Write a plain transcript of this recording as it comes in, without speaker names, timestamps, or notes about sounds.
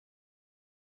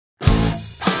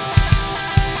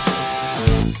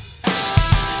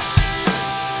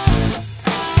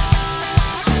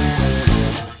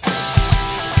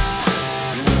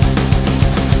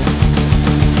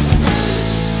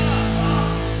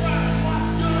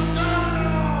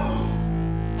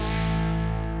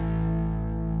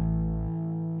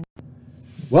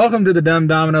Welcome to the Dumb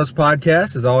Dominos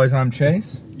podcast. As always, I'm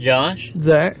Chase. Josh.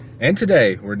 Zach. And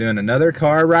today, we're doing another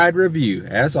car ride review,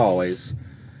 as always,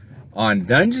 on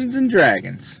Dungeons &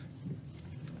 Dragons.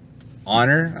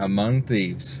 Honor Among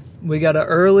Thieves. We got an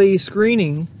early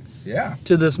screening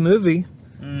to this movie.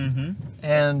 Mm-hmm.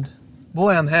 And,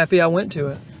 boy, I'm happy I went to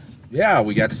it. Yeah,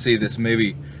 we got to see this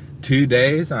movie 2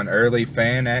 days on early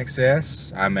fan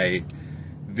access. I'm a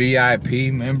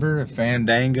VIP member of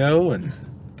Fandango and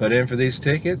put in for these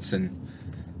tickets, and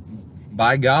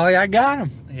by golly, I got them.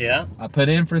 Yeah. I put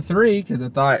in for 3 because I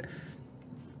thought,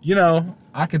 you know,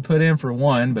 I could put in for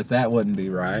 1, but that wouldn't be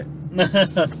right.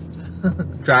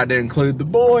 Tried to include the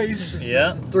boys.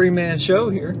 Yeah. 3-man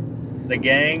show here. The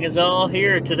gang is all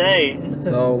here today.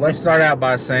 So let's start out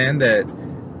by saying that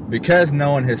because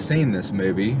no one has seen this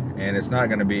movie and it's not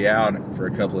going to be out for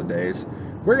a couple of days,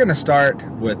 we're going to start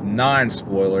with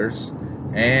non-spoilers,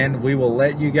 and we will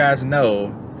let you guys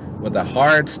know with a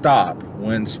hard stop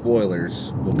when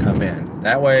spoilers will come in.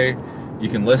 That way you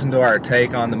can listen to our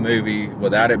take on the movie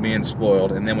without it being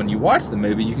spoiled, and then when you watch the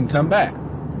movie you can come back.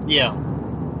 Yeah.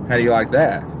 How do you like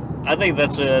that? I think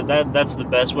that's the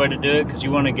best way to do it, because you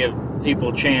want to give people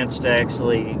a chance to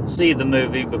actually see the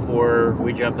movie before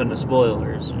we jump into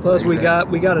spoilers. Plus, we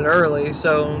got it early,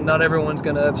 so not everyone's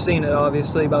going to have seen it,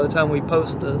 obviously, by the time we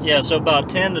post this. Yeah, so about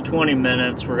 10 to 20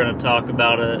 minutes we're going to talk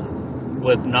about it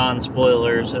with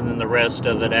non-spoilers, and then the rest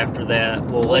of it after that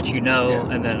we'll let you know,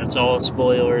 and then it's all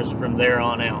spoilers from there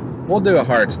on out. We'll do a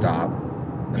hard stop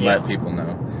and let people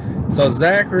know. So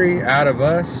Zachary, out of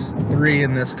us 3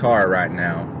 in this car right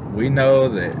now, we know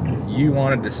that you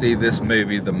wanted to see this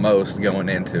movie the most going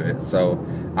into it. So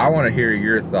I want to hear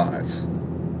your thoughts.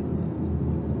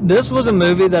 This was a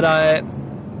movie that I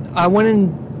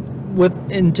went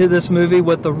into this movie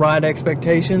with the right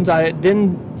expectations. I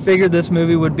didn't figure this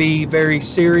movie would be very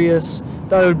serious.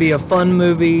 Thought it would be a fun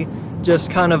movie,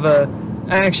 just kind of a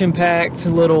action-packed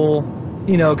little,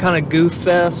 kind of goof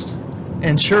fest.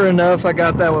 And sure enough, I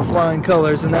got that with flying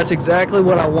colors, and that's exactly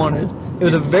what I wanted. It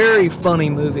was a very funny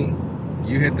movie.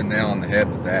 You hit the nail on the head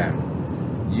with that.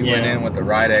 You went in with the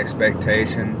right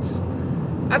expectations.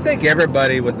 I think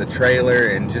everybody with the trailer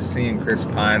and just seeing Chris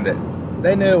Pine, that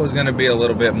they knew it was going to be a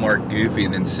little bit more goofy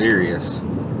than serious.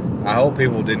 I hope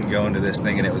people didn't go into this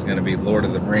thinking it was going to be Lord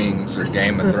of the Rings or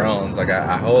Game of Thrones. Like,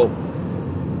 I hope.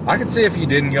 I could see if you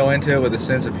didn't go into it with a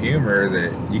sense of humor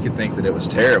that you could think that it was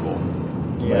terrible.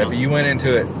 Yeah. But if you went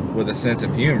into it with a sense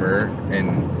of humor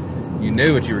and you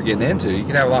knew what you were getting into, you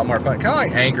could have a lot more fun.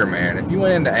 Kind of like Anchorman. If you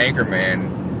went into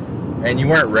Anchorman and you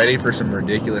weren't ready for some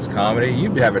ridiculous comedy,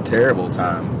 you'd have a terrible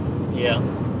time. Yeah.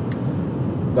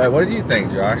 But what did you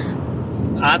think, Josh?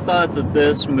 I thought that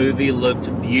this movie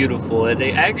looked beautiful. I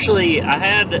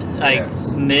had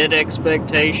mid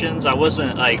expectations. I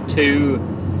wasn't too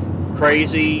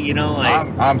crazy,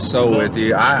 I'm so with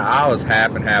you. I was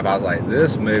half and half. I was like,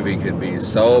 this movie could be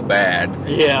so bad,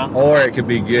 or it could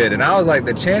be good. And I was like,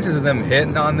 the chances of them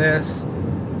hitting on this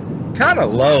kind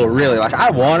of low, really. Like,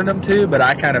 I wanted them to, but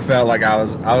I kind of felt like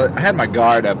I had my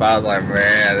guard up. I was like,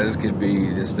 man, this could be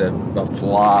just a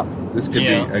flop. This could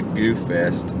be a goof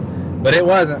fest, but it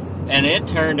wasn't. And it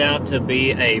turned out to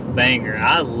be a banger.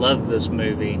 I love this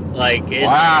movie.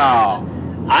 Wow.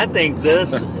 I think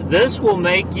this will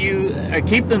make you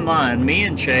keep in mind, me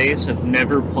and Chase have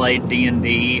never played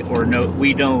D&D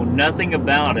we know nothing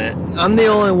about it. I'm the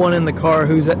only one in the car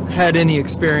who's had any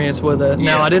experience with it.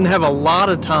 Now, I didn't have a lot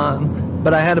of time,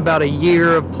 but I had about a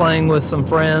year of playing with some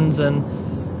friends, and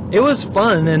it was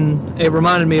fun, and it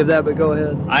reminded me of that, but go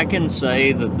ahead. I can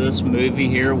say that this movie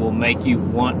here will make you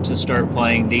want to start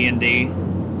playing D&D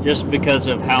just because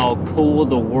of how cool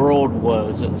the world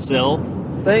was itself.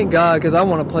 Thank God, because I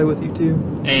want to play with you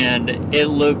too. And it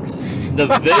looks, the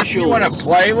visuals. You want to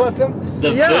play with them?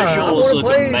 The visuals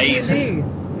look amazing.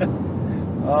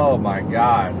 Oh my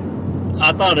God.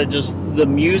 I thought the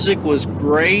music was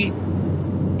great.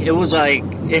 It was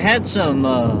it had some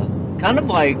kind of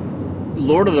like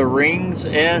Lord of the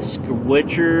Rings-esque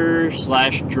Witcher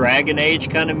 / Dragon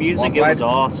Age kind of music. It was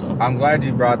awesome. I'm glad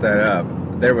you brought that up.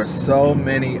 There were so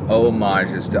many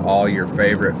homages to all your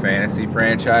favorite fantasy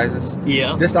franchises.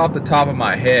 Yeah. Just off the top of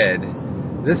my head,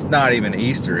 this is not even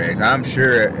Easter eggs. I'm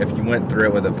sure if you went through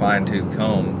it with a fine-tooth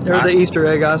comb. There's an Easter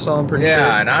egg I saw, I'm pretty sure.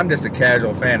 Yeah, and I'm just a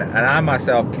casual fan. And I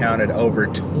myself counted over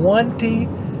 20,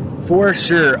 for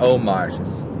sure,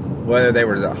 homages. Whether they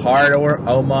were a hard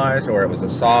homage or it was a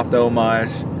soft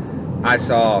homage. I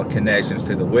saw connections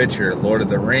to The Witcher, Lord of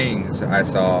the Rings. I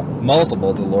saw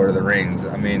multiple to Lord of the Rings.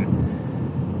 I mean,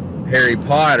 Harry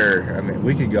Potter. I mean,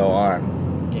 we could go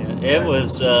on. Yeah, It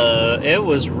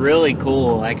was really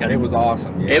cool. It was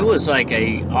awesome. Yeah. It was like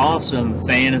a awesome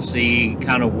fantasy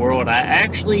kind of world. I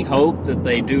actually hope that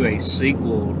they do a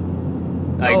sequel,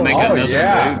 like make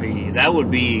another movie. That would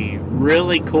be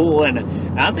really cool, and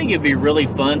I think it'd be really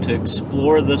fun to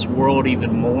explore this world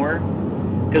even more.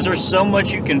 Because there's so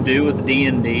much you can do with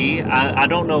D&D. I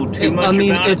don't know too much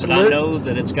about it, but I know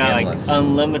that it's got endless. Like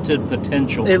unlimited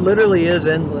potential. It literally is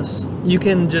endless. You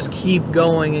can just keep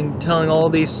going and telling all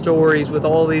these stories with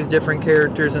all these different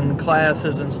characters and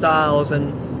classes and styles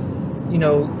and, you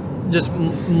know, just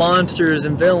monsters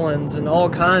and villains and all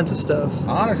kinds of stuff.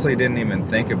 I honestly didn't even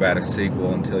think about a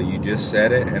sequel until you just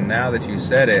said it, and now that you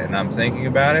said it and I'm thinking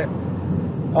about it,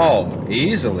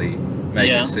 easily make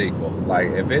a sequel. Like,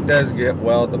 if it does get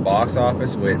well at the box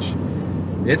office, which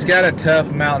it's got a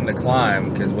tough mountain to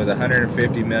climb, because with a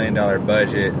 $150 million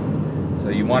budget, so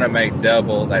you want to make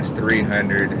double, that's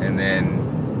 300, and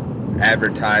then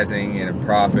advertising and a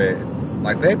profit,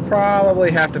 like they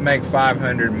probably have to make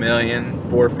 500 million,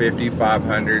 450,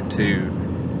 500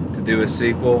 to do a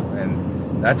sequel,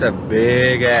 and that's a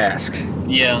big ask.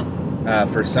 Yeah.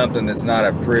 For something that's not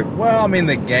approved. Well, I mean,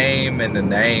 the game and the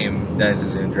name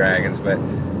Dungeons and Dragons, but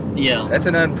yeah, that's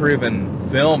an unproven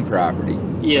film property.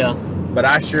 Yeah. But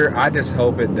I just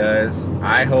hope it does.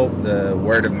 I hope the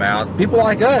word of mouth, people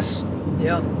like us,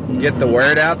 get the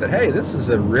word out that, hey, this is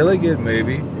a really good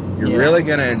movie. You're really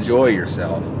going to enjoy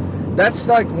yourself. That's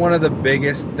like one of the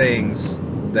biggest things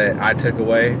that I took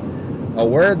away. A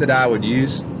word that I would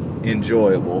use,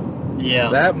 enjoyable. Yeah.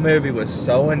 That movie was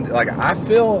so, I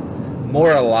feel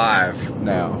more alive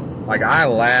now. Like, I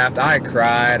laughed, I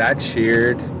cried, I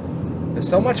cheered. It's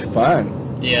so much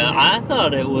fun. Yeah, I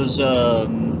thought it was,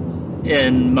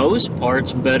 in most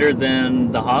parts, better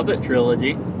than the Hobbit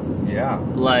trilogy. Yeah.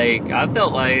 Like, I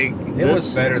felt like it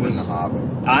was better than the Hobbit.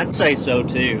 I'd say so,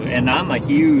 too. And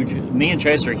me and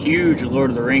Chase are huge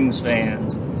Lord of the Rings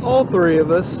fans. All three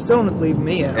of us. Don't leave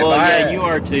me out. Well, yeah, you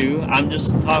are, too. I'm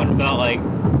just talking about,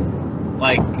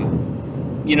 like,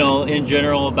 you know, in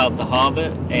general about The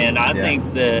Hobbit, and I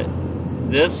think that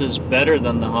this is better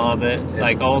than The Hobbit,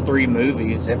 like all three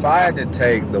movies. If I had to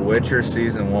take The Witcher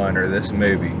Season 1 or this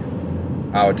movie,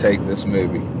 I would take this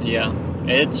movie. Yeah,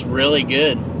 it's really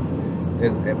good.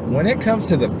 When it comes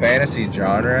to the fantasy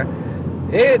genre,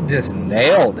 it just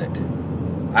nailed it.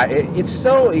 It's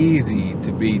so easy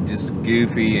to be just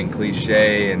goofy and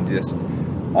cliche and just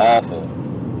awful,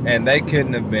 and they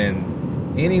couldn't have been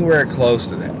anywhere close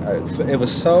to that. It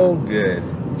was so good.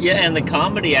 Yeah, and the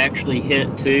comedy actually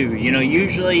hit too. You know,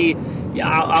 usually,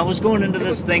 I was going into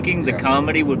this thinking the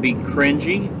comedy would be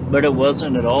cringy, but it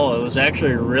wasn't at all. It was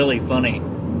actually really funny,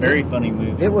 very funny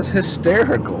movie. It was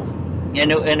hysterical,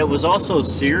 and it was also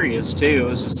serious too. It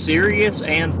was serious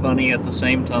and funny at the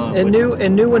same time. And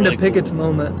knew when to pick its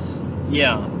moments.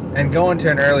 Yeah. And going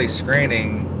to an early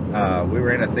screening. We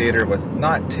were in a theater with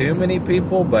not too many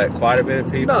people, but quite a bit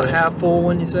of people. About half full,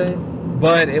 when you say.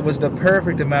 But it was the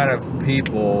perfect amount of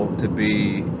people to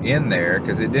be in there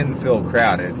because it didn't feel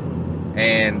crowded.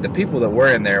 And the people that were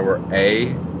in there were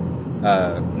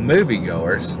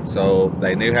moviegoers, so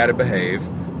they knew how to behave,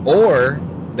 or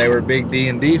they were big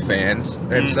D&D fans,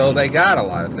 and so they got a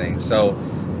lot of things. So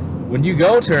when you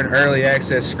go to an early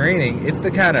access screening, it's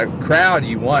the kind of crowd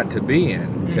you want to be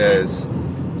in, because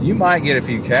you might get a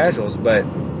few casuals, but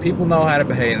people know how to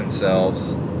behave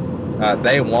themselves.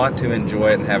 They want to enjoy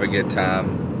it and have a good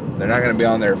time. They're not going to be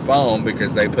on their phone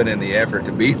because they put in the effort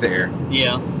to be there.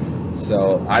 Yeah.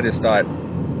 So I just thought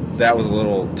that was a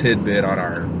little tidbit on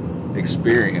our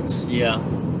experience. Yeah.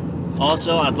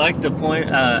 Also, I'd like to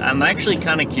point, I'm actually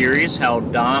kind of curious how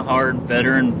die-hard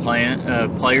veteran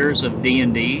players of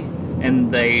D&D,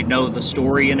 and they know the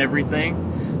story and everything.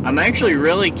 I'm actually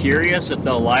really curious if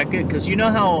they'll like it, because you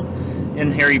know how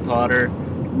in Harry Potter,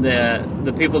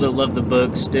 the people that love the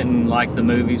books didn't like the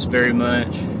movies very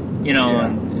much, you know,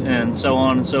 and so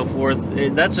on and so forth.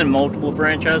 That's in multiple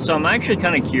franchises, so I'm actually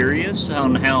kind of curious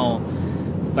on how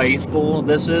faithful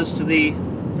this is to the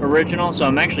original. So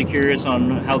I'm actually curious on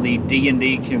how the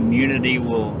D&D community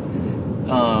will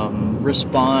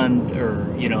respond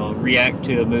or, you know, react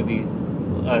to a movie,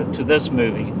 to this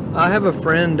movie. I have a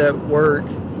friend at work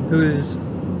who's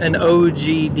an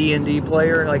OG D&D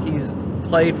player. Like, he's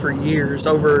played for years,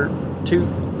 over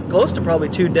close to probably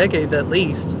 2 decades at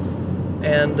least.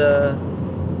 And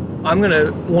I'm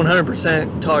gonna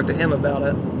 100% talk to him about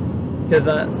it, because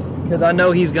I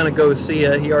know he's gonna go see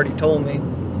it. He already told me.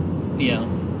 Yeah.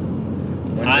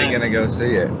 When's he gonna go see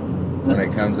it? When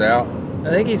it comes out? I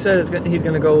think he said he's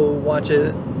gonna go watch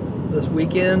it this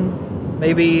weekend,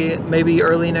 maybe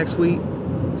early next week.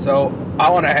 So I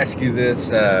want to ask you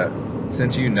this: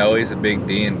 since you know he's a big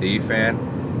D&D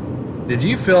fan, did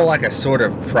you feel like a sort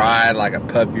of pride, like a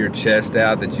puff your chest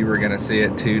out that you were going to see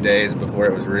it 2 days before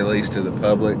it was released to the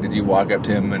public? Did you walk up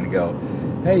to him and go,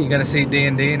 hey, you going to see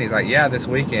D&D? And he's like, yeah, this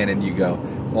weekend. And you go,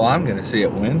 well, I'm going to see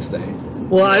it Wednesday.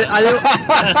 Well,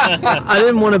 I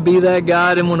didn't want to be that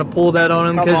guy. I didn't want to pull that on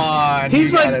him because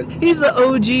he's the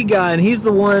OG guy, and he's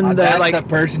the one that's like the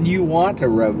person you want to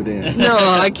rub it in. No,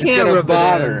 I can't rub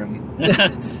bother it in. him.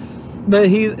 But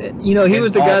he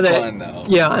was the guy that. Fun, though.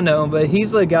 Yeah, I know, but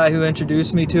he's the guy who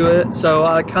introduced me to it. So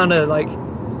I kind of like.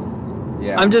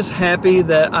 Yeah. I'm just happy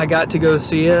that I got to go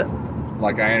see it.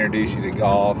 Like I introduced you to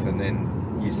golf, and then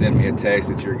you sent me a text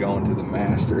that you're going to the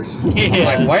Masters. Yeah.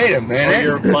 I'm like, wait a minute. Or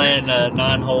you're playing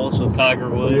 9 holes with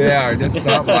Tiger Woods. Yeah, or just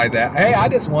something like that. Hey, I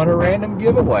just won a random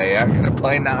giveaway. I'm going to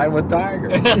play 9 with Tiger.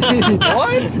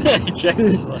 What?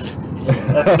 Jason's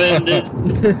offended.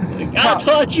 I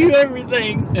taught you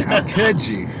everything. How could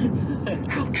you?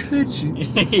 How could you?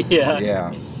 Yeah.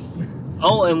 Yeah.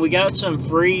 Oh, and we got some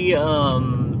free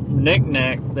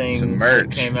knick-knack things Some merch.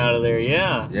 that came out of there.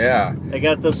 Yeah. Yeah. They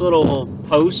got this little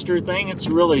poster thing. It's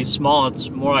really small. It's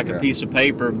more like Yeah. a piece of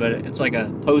paper, but it's like a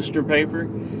poster paper.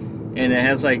 And it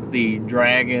has like the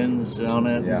dragons on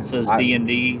it. Yeah. It says I-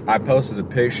 D&D. I posted a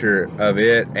picture of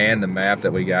it and the map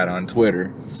that we got on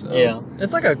Twitter. So. Yeah.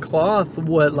 It's like a cloth,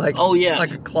 Oh, yeah.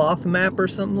 like a cloth map or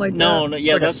something like that. No,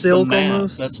 yeah, like that's a silk the map.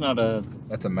 almost. That's not a...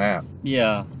 That's a map.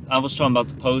 Yeah, I was talking about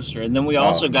the poster. And then we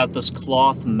also got this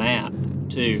cloth map,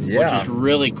 too, Yeah. which is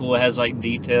really cool. It has, like,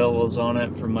 details on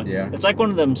it. Yeah. It's like one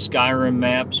of them Skyrim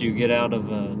maps you get out of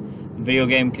a video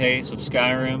game case of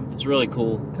Skyrim. It's really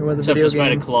cool. With a Except video it's made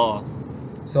game. of cloth.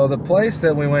 So the place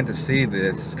that we went to see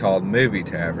this is called Movie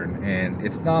Tavern, and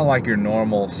it's not like your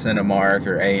normal Cinemark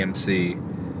or AMC.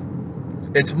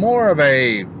 It's more of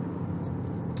a,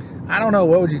 I don't know,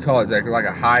 what would you call it, Zach? Like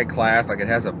a high class, like it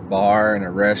has a bar and a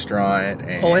restaurant.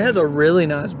 And Oh, it has a really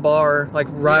nice bar, like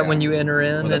right Yeah. when you enter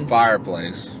in, with a and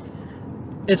fireplace.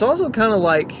 it's also kind of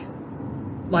like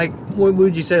what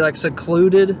would you say, like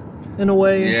secluded in a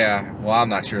way? Yeah, well, I'm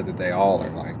not sure that they all are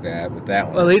like that, but that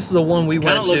one. Well, at least the one we Kind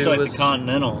went of looked to like was. the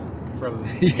Continental from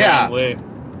Yeah. John Wick.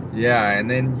 Yeah,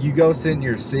 and then you go sit in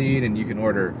your seat and you can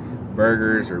order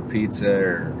burgers or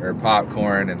pizza or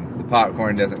popcorn, and the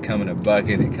popcorn doesn't come in a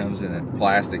bucket, it comes in a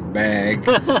plastic bag.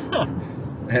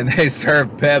 And they serve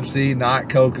Pepsi, not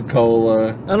Coca-Cola.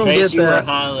 I don't In case get you were that.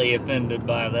 highly offended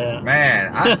by that.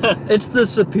 Man, It's the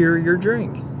superior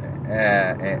drink.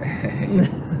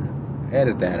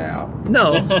 edit that out.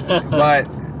 No, But,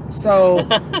 so,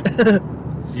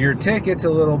 your ticket's a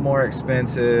little more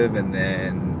expensive, and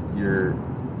then your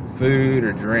food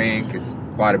or drink is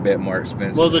quite a bit more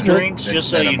expensive. Well, the than- drinks, than just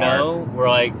so you Cinemark. know, were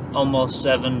like almost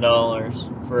 $7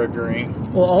 for a drink.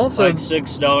 well, also Like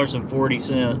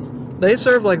 $6.40. they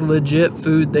serve like legit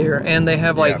food there, and they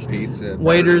have like Yeah, pizza,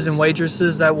 waiters burgers. and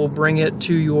waitresses that will bring it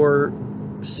to your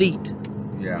seat.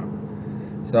 Yeah.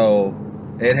 So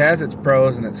it has its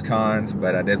pros and its cons,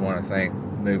 but I did want to thank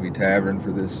Movie Tavern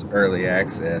for this early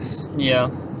access. Yeah.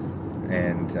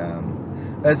 And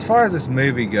as far as this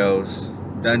movie goes,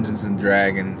 Dungeons and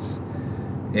Dragons,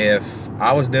 if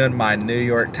I was doing my New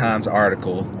York Times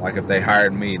article, like if they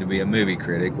hired me to be a movie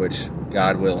critic, which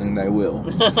God willing they will.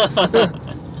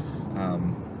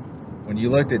 When you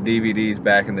looked at DVDs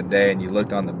back in the day and you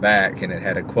looked on the back and it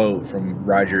had a quote from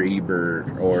Roger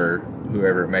Ebert or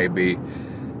whoever it may be,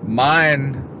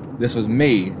 mine, this was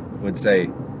me, would say,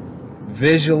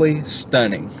 visually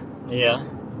stunning. Yeah.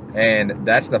 And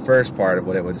that's the first part of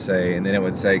what it would say. And then it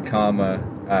would say, comma,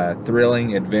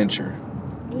 thrilling adventure.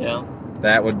 Yeah.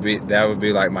 That would be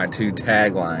like my 2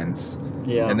 taglines.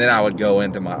 Yeah. And then I would go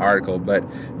into my article. But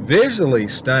visually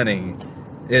stunning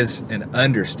is an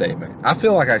understatement. I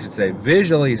feel like I should say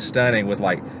visually stunning with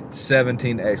like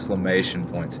 17 exclamation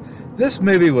points. This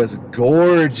movie was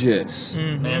gorgeous.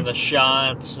 Man, the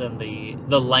shots and the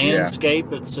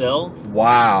landscape itself.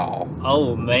 Wow.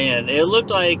 Oh man, it looked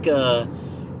like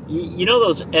you know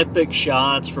those epic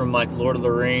shots from like Lord of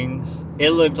the Rings.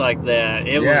 It looked like that.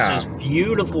 It was just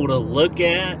beautiful to look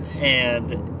at,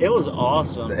 and it was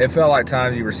awesome. It felt like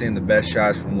times you were seeing the best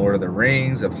shots from Lord of the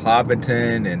Rings, of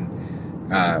Hobbiton, and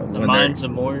The Mines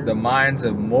of Moria. The Mines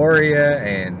of Moria,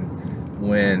 and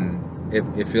when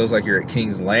it feels like you're at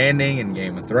King's Landing in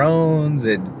Game of Thrones.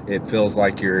 It feels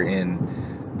like you're in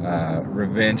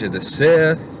Revenge of the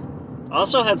Sith.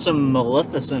 Also had some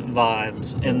Maleficent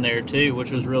vibes in there too,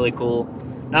 which was really cool.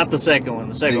 Not the second one.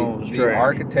 The second one was The trash.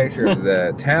 architecture of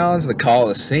the towns, the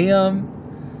Colosseum.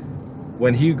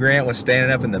 When Hugh Grant was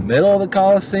standing up in the middle of the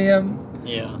Colosseum.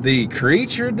 Yeah. The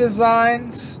creature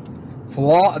designs,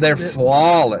 they're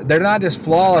flawless. They're not just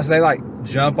flawless. They like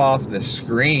jump off the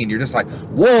screen, you're just like,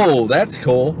 whoa, that's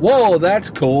cool. Whoa, that's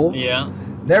cool. Yeah.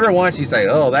 Never once you say,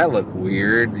 oh, that looked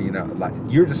weird. You know, like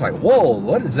you're just like, whoa,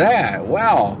 what is that?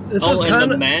 Wow.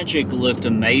 And the magic looked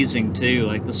amazing too,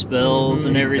 like the spells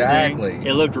and everything. Exactly.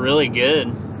 It looked really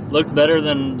good. Looked better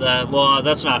than that. Well,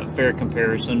 that's not a fair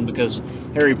comparison because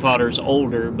Harry Potter's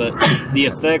older, but the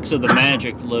effects of the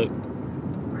magic look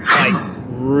like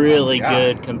really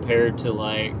good compared to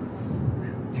like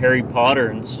Harry Potter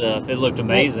and stuff. It looked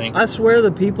amazing. Well, I swear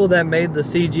the people that made the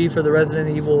CG for the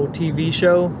Resident Evil TV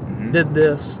show did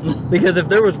this. Because if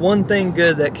there was one thing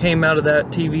good that came out of that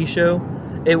TV show,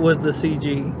 it was the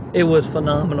CG. It was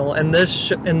phenomenal. And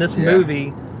this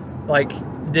movie, like,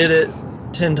 did it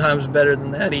 10 times better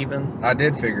than that even. I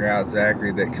did figure out,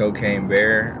 Zachary, that Cocaine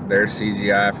Bear, their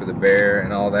CGI for the bear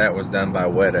and all that was done by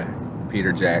Weta,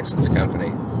 Peter Jackson's company.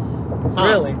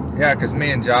 Really? Yeah, because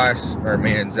me and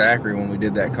Zachary, when we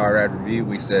did that car ride review,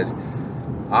 we said,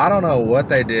 I don't know what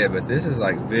they did, but this is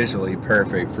like visually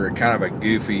perfect for kind of a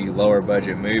goofy, lower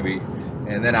budget movie.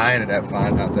 And then I ended up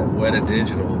finding out that Weta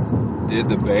Digital did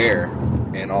the bear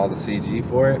and all the CG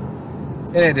for it.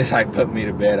 And it just like put me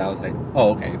to bed. I was like,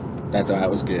 oh, okay, that's why it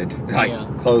was good.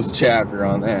 Like, close the chapter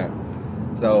on that.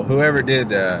 So whoever did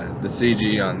the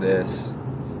CG on this,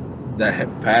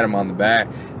 that pat him on the back.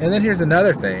 And then here's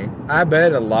another thing. I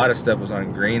bet a lot of stuff was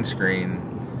on green screen,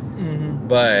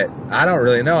 but I don't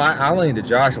really know. I leaned to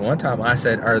Josh one time. I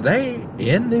said, are they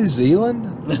in New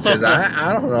Zealand? Because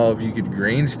I don't know if you could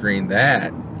green screen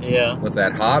that with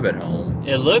that Hobbit home.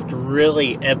 It looked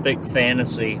really epic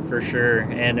fantasy for sure,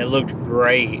 and it looked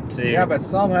great too. Yeah, but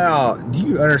somehow, do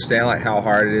you understand like how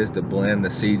hard it is to blend the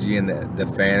CG and the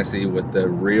fantasy with the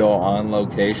real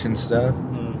on-location stuff?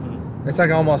 It's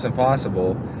like almost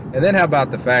impossible. And then how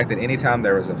about the fact that anytime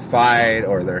there was a fight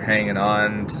or they're hanging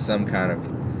on to some kind of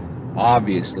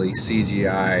obviously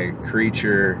CGI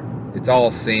creature, it's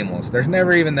all seamless. There's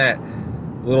never even that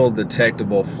little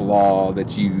detectable flaw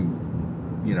that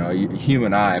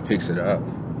human eye picks it up.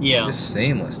 Yeah. Just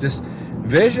seamless. Just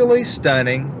visually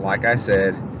stunning, like I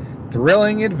said,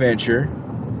 thrilling adventure,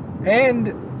 and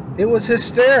it was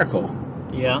hysterical.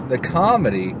 Yeah. The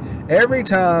comedy, every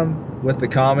time with the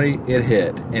comedy, it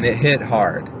hit, and it hit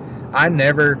hard. I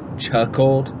never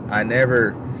chuckled. I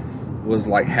never was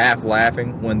like half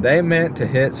laughing. When they meant to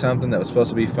hit something that was supposed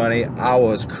to be funny, I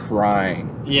was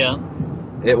crying. Yeah.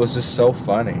 It was just so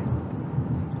funny.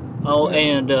 Oh,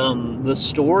 and the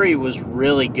story was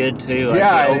really good too. Like,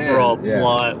 Yeah, the overall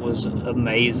plot was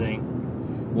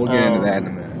amazing. We'll get into that in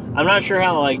a minute. I'm not sure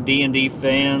how like D&D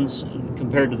fans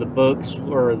compared to the books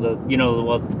or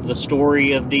the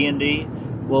story of D&D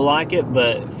will like it,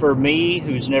 but for me,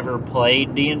 who's never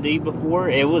played D&D before,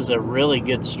 it was a really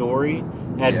good story.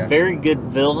 Had very good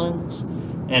villains,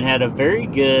 and had a very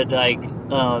good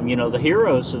the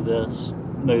heroes of this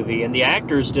movie, and the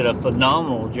actors did a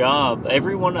phenomenal job.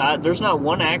 There's not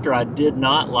one actor I did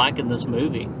not like in this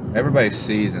movie. Everybody's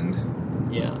seasoned.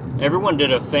 Yeah, everyone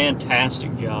did a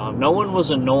fantastic job. No one was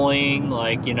annoying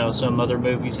like some other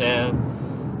movies have.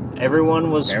 Everybody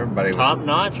was top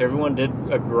notch. Everyone did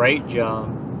a great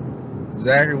job.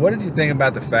 Zachary, what did you think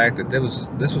about the fact that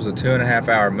this was a 2.5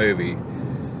 hour movie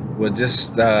with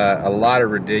just a lot of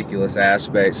ridiculous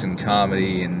aspects in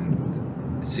comedy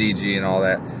and CG and all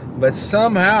that, but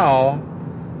somehow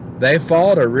they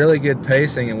followed a really good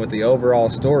pacing and with the overall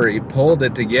story pulled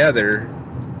it together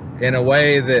in a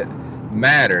way that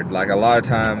mattered. Like a lot of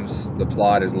times the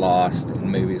plot is lost in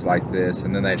movies like this,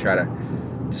 and then they try to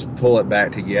just pull it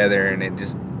back together, and it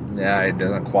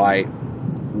doesn't quite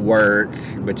work,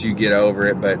 but you get over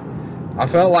it. But I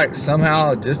felt like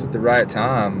somehow just at the right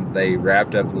time they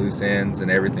wrapped up loose ends and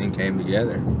everything came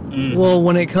together. Well,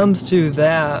 when it comes to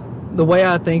that, the way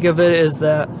I think of it is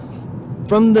that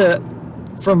from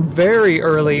very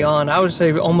early on, I would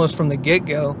say almost from the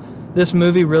get-go, this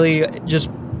movie really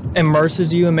just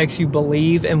immerses you and makes you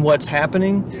believe in what's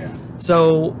happening. Yeah.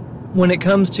 So when it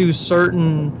comes to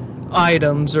certain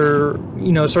items or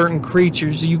certain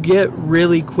creatures, you get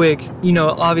really quick,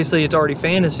 obviously it's already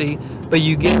fantasy, but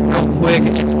you get real quick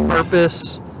its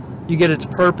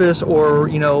purpose, or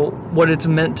what it's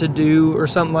meant to do or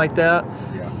something like that.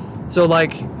 So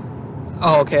like,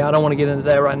 I don't want to get into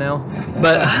that right now,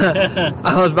 but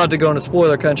I was about to go into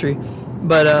spoiler country.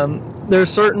 But there's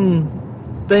certain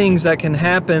things that can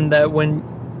happen that when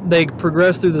they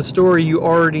progress through the story, you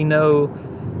already know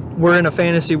we're in a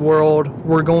fantasy world,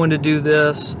 we're going to do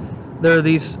this. There are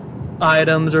these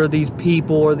items or these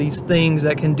people or these things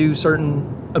that can do certain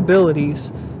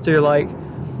abilities. So you're like,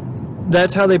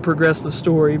 that's how they progress the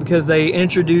story, because they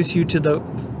introduce you to the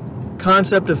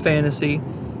concept of fantasy,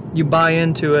 you buy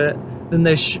into it, then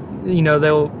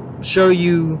they'll show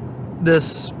you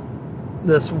this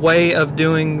way of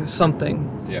doing something.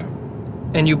 Yeah.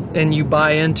 And you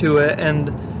buy into it,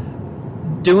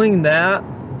 and doing that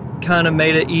kind of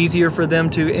made it easier for them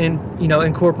to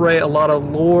incorporate a lot of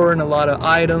lore and a lot of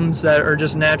items that are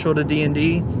just natural to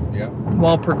D&D. Yeah.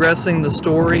 While progressing the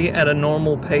story at a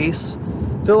normal pace.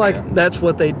 I feel like that's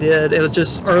what they did. It was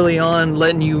just early on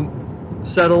letting you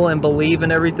settle and believe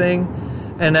in everything,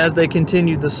 and as they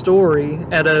continued the story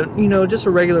at a just a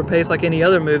regular pace like any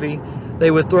other movie,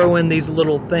 they would throw in these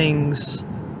little things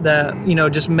that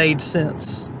just made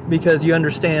sense because you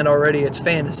understand already it's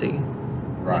fantasy.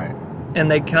 Right. And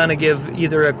they kind of give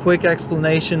either a quick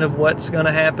explanation of what's going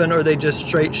to happen, or they just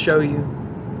straight show you,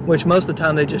 which most of the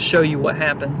time they just show you what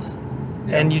happens.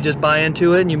 Yeah. And you just buy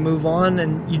into it and you move on,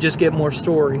 and you just get more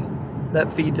story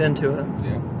that feeds into it.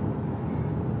 Yeah.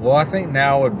 Well, I think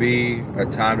now would be a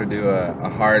time to do a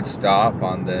hard stop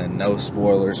on the no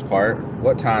spoilers part.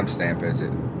 What timestamp is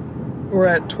it? We're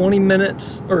at 20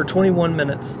 minutes, or 21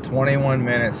 minutes. 21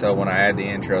 minutes, so when I add the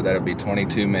intro, that'll be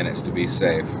 22 minutes to be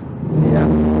safe. Yeah.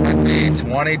 At the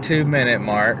 22-minute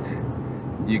mark,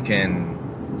 you can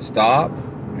stop,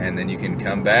 and then you can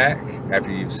come back after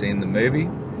you've seen the movie.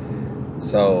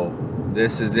 So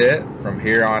this is it. From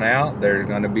here on out, there's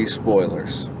going to be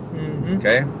spoilers. Mm-hmm.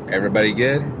 Okay? Everybody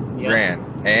good? Yep.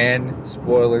 Grand. And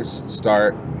spoilers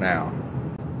start now.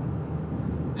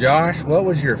 Josh, what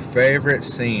was your favorite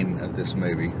scene of this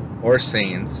movie? Or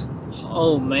scenes?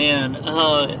 Oh man,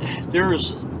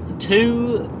 there's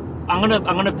two. I'm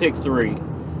gonna pick three.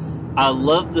 I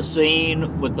love the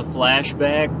scene with the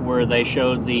flashback where they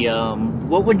showed the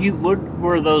what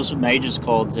were those mages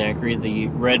called, Zachary? The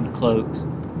red cloaks.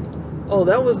 Oh,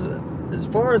 that was, as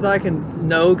far as I can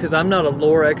know, because I'm not a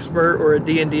lore expert or a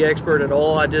D&D expert at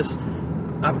all. I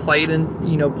played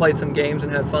played some games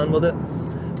and had fun with it.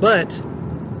 But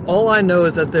all I know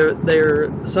is that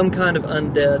they're some kind of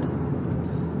undead.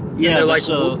 Yeah, they're like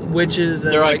so witches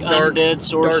and they're like dark, undead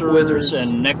sorcerers dark wizards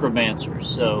and necromancers.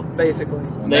 So basically,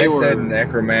 when they said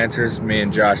necromancers, me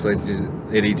and Josh looked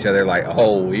at each other like,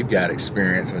 "Oh, we've got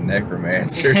experience with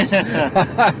necromancers."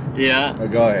 Yeah.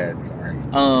 But go ahead. Sorry.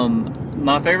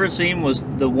 My favorite scene was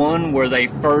the one where they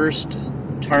first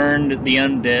turned the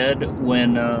undead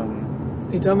when.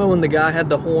 You talking about when the guy had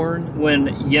the horn? When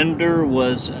Yender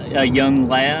was a young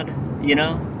lad,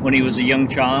 when he was a young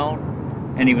child,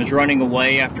 and he was running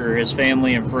away after his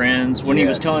family and friends, when he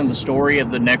was telling the story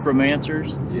of the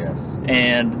necromancers. Yes.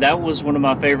 And that was one of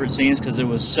my favorite scenes because it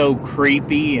was so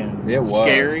creepy and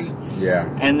scary. Yeah.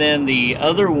 And then the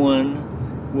other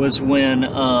one was when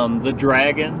the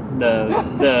dragon,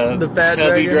 the fat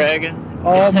chubby dragon.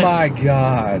 Oh my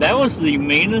God. That was the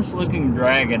meanest looking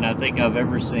dragon I think I've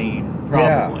ever seen.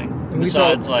 Probably. Yeah.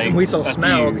 Besides, we saw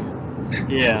Smaug.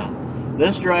 Yeah.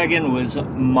 This dragon was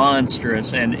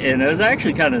monstrous, and it was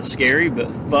actually kind of scary, but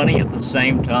funny at the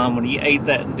same time. When he ate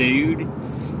that dude,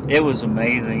 it was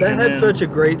amazing. That had such a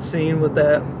great scene with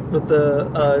the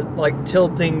like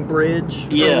tilting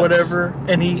bridge or whatever.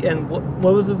 And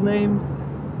what was his name?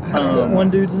 One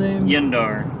dude's name?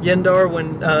 Yendar. Yendar,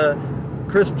 when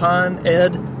Chris Pine,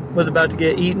 Ed, was about to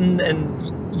get eaten,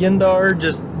 and Yendar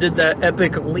just did that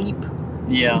epic leap.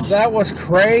 Yeah. That was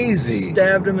crazy.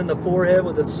 Stabbed him in the forehead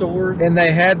with a sword. And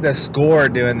they had the score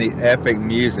doing the epic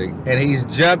music. And he's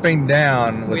jumping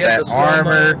down with that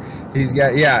armor. He's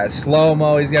got,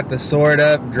 slow-mo. He's got the sword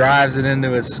up, drives it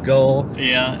into his skull.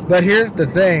 Yeah. But here's the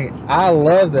thing. I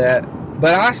love that.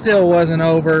 But I still wasn't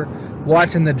over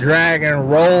watching the dragon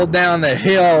roll down the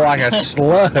hill like a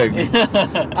slug. You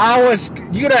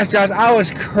could ask Josh, I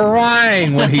was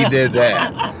crying when he did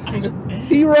that.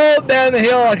 He rolled down the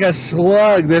hill like a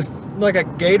slug, this like a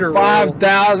gator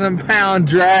 5,000-pound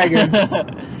dragon.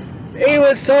 He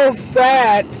was so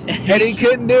fat and he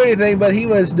couldn't do anything, but he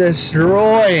was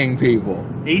destroying people.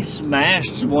 He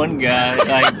smashed one guy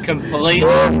like completely.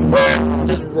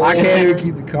 I can't even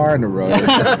keep the car in the road.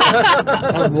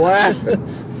 I'm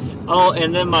laughing. Oh,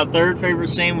 and then my third favorite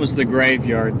scene was the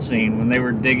graveyard scene when they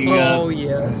were digging up. Oh,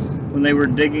 yes. When they were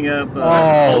digging up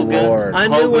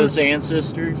Holga's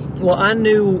ancestors. Well, I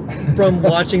knew from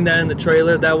watching that in the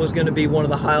trailer that was going to be one of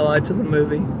the highlights of the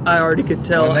movie. I already could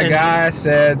tell. When the guy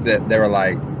said that they were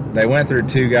like, they went through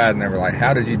two guys and they were like,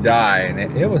 how did you die? And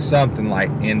it was something like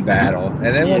in battle.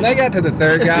 And then when they got to the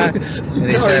third guy, and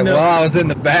he said, well, I was in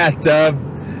the bathtub.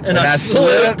 And I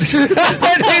slipped. And he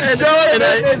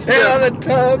showed his head on the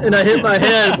tub. And I hit my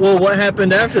head. Well, what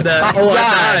happened after that?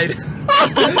 I died.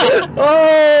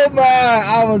 Oh my!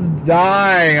 I was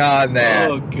dying on that.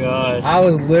 Oh gosh! I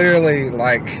was literally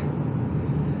like,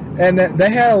 and they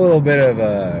had a little bit of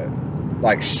a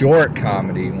like short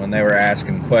comedy when they were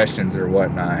asking questions or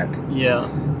whatnot. Yeah.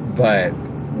 But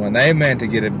when they meant to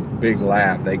get a big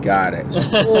laugh, they got it.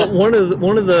 Well, one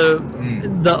of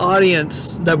the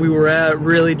audience that we were at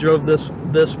really drove this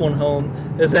one home.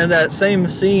 Is in that same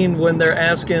scene when they're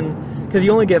asking, because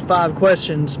you only get 5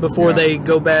 questions before they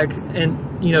go back and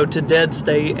to dead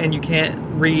state, and you can't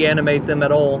reanimate them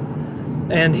at all.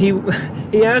 And he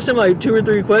asked him like 2 or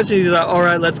 3 questions. He's like, "All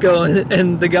right, let's go."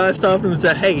 And the guy stopped him and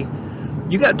said, "Hey,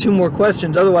 you got 2 more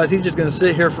questions. Otherwise, he's just going to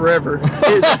sit here forever."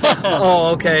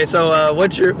 Oh, okay. So,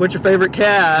 what's your favorite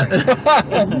cat?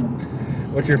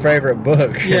 What's your favorite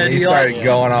book? Yeah, and he started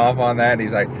going off on that, and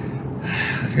he's like,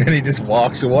 and he just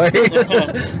walks away.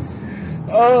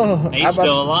 Oh, he's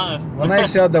still alive. When they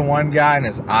showed the one guy and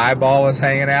his eyeball was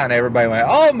hanging out, and everybody went,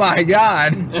 "Oh my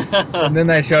God!" And then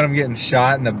they showed him getting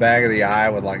shot in the back of the eye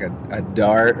with like a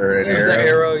dart or an arrow. An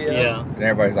arrow, yeah. Yeah. And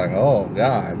everybody's like, "Oh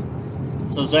God."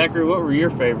 So Zachary, what were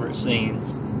your favorite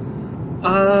scenes?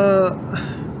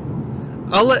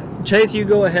 I'll let Chase, you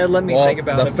go ahead. Let me think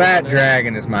about it. The fat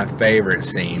dragon is my favorite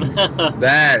scene.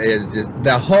 That is just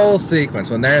the whole sequence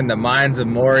when they're in the mines of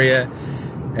Moria,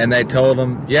 and they told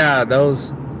them, yeah,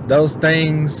 those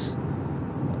things,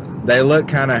 they look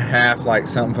kind of half like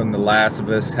something from The Last of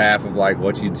Us, half of like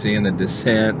what you'd see in The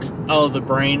Descent. Oh, the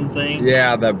brain thing?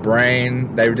 Yeah, the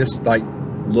brain. They were just like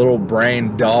little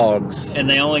brain dogs. And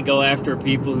they only go after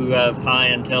people who have high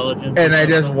intelligence. And they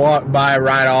just walked by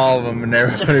right all of them, and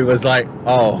everybody was like,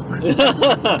 oh.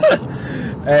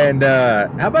 And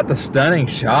how about the stunning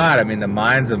shot? I mean, the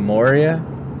mines of Moria.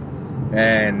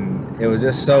 And it was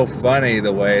just so funny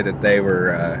the way that they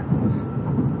were,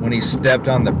 when he stepped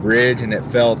on the bridge and it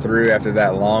fell through after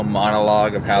that long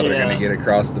monologue of how they're going to get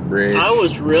across the bridge. I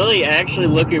was really actually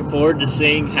looking forward to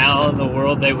seeing how in the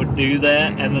world they would do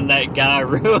that, and then that guy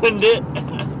ruined it.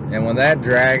 And when that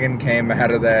dragon came out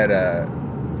of that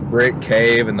brick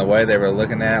cave and the way they were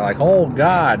looking at it, like, oh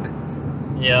God.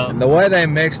 Yeah. And the way they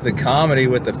mixed the comedy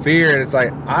with the fear, it's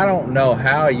like, I don't know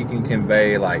how you can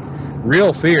convey like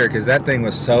real fear, because that thing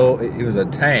was he was a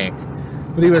tank,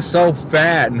 but he was so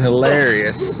fat and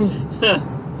hilarious.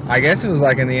 I guess it was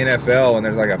like in the NFL when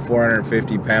there's like a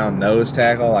 450-pound nose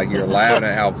tackle, like you're laughing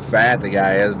at how fat the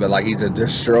guy is, but like he's a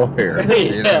destroyer.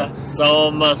 Yeah, it's all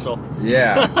muscle.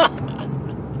 Yeah.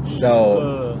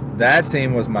 So that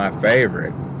scene was my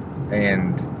favorite,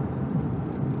 and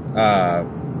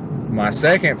my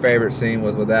second favorite scene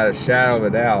was without a shadow of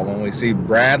a doubt when we see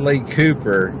Bradley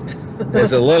Cooper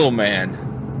as a little man.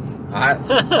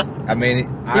 I mean,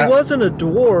 he wasn't a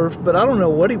dwarf, but I don't know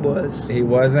what he was. He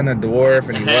wasn't a dwarf,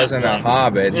 and he wasn't a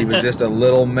hobbit. He was just a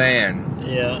little man.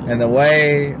 Yeah. And the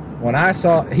way, when I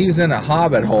saw, he was in a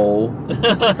hobbit hole.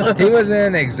 He was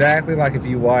in exactly like if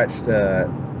you watched the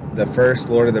first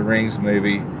Lord of the Rings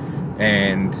movie,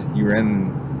 and you were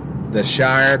in the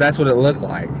Shire. That's what it looked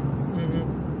like.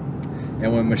 Mm-hmm.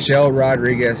 And when Michelle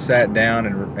Rodriguez sat down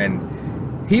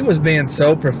and he was being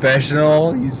so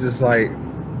professional, he's just like,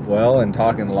 well, and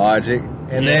talking logic,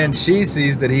 and then she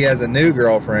sees that he has a new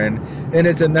girlfriend, and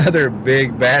it's another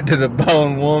big bad to the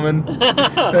bone woman,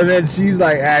 and then she's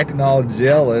like acting all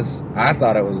jealous. I just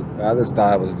thought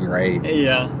it was great.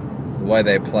 Yeah. The way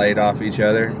they played off each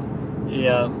other.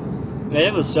 Yeah.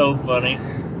 It was so funny.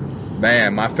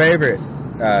 Man, my favorite,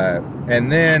 and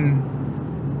then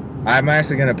I'm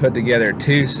actually going to put together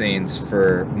 2 scenes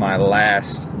for my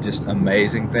last just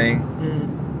amazing thing.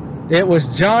 It was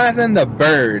Jonathan the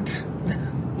Bird.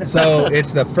 So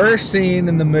it's the first scene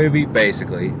in the movie,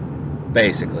 basically.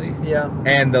 Yeah.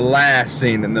 And the last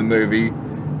scene in the movie,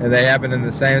 and they happen in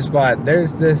the same spot.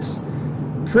 There's this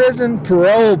prison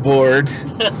parole board,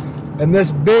 and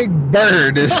this big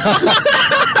bird is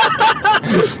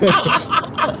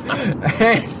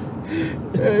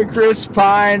Chris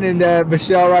Pine and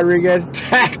Michelle Rodriguez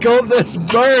tackled this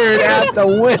bird out the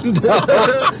window.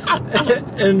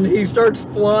 And he starts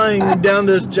flying down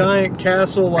this giant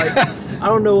castle, like, I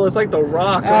don't know, it's like the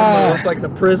Rock almost, like the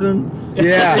prison.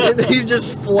 Yeah. And he's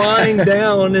just flying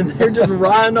down, and they're just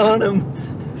riding on him.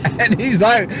 And he's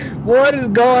like, what is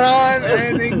going on?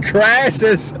 And he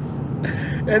crashes.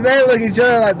 And they look at each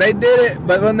other like they did it,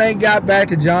 but when they got back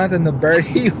to Jonathan the Bird,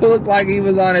 he looked like he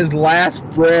was on his last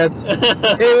breath.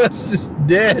 He was just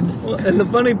dead. Well, and the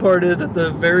funny part is, at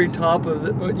the very top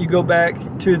of you go back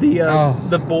to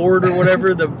the board or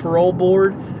whatever, the parole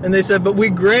board, and they said, "But we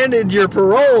granted your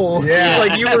parole. Yeah,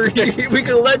 like we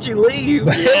could let you leave."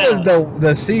 But it was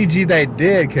the CG they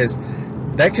did, because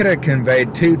they could have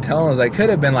conveyed 2 tones. They could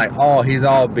have been like, "Oh, he's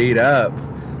all beat up."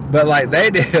 But like they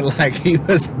did it like he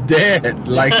was dead.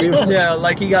 Like he was, yeah,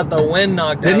 like he got the wind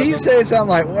knocked out. Did he say something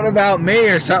like, "What about me?"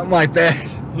 or something like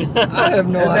that? I have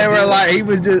no And idea. they were like, he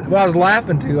was just, well, I was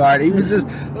laughing too hard. He was just,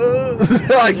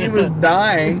 like he was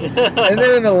dying. And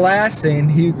then in the last scene,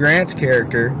 Hugh Grant's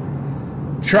character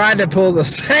tried to pull the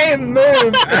same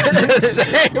move at the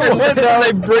same window.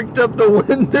 They bricked up the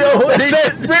window. They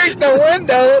bricked the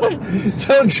window,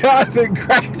 so Jonathan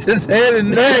cracked his head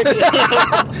and neck.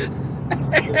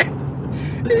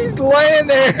 He's laying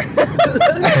there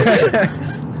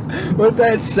with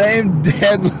that same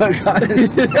dead look on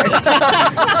his face.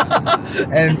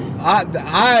 And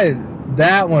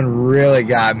that one really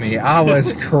got me. I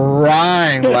was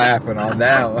crying laughing on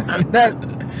that one.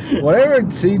 Whatever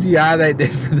CGI they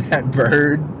did for that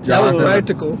bird, That was Jonathan,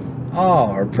 practical.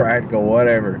 or practical,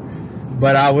 whatever.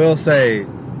 But I will say,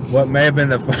 what may have been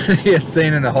the funniest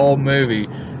scene in the whole movie,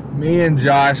 me and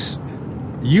Josh,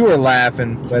 you were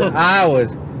laughing, but I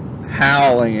was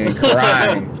howling and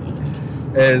crying,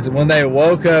 is when they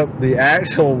woke up the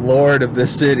actual lord of the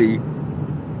city.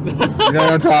 You know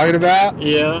what I'm talking about?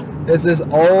 Yeah. It's this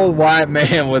old white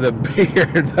man with a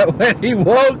beard, but when he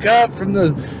woke up from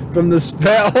the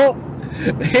spell,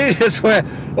 he just went,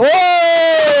 "Whoa!"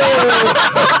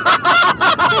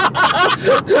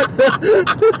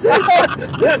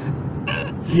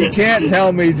 You can't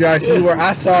tell me, Josh.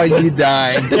 I saw you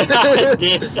dying.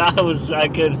 I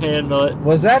couldn't handle it.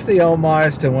 Was that the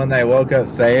homage to when they woke up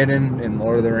Theoden in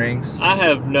Lord of the Rings? I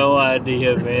have no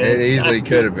idea, man. It easily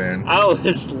could have been. I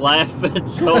was laughing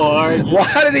so hard.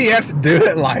 Why did he have to do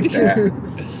it like that?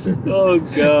 Oh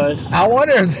gosh. I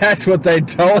wonder if that's what they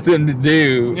told him to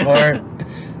do, or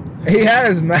he had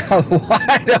his mouth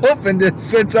wide open, just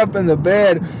sits up in the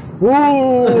bed.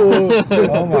 Ooh!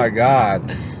 Oh my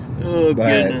God! Oh But,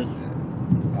 goodness.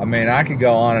 I mean, I could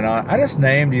go on and on. I just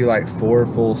named you like 4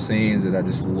 full scenes that I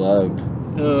just loved.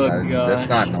 Oh god. That's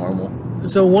not normal.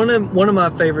 So one of my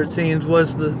favorite scenes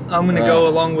was I'm going to go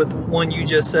along with one you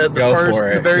just said. Go for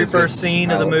it. The very It's first just-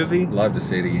 scene of the movie. Love to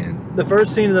see it again. The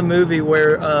first scene of the movie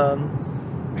where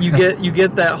you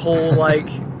get that whole like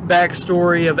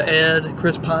backstory of Ed,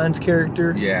 Chris Pine's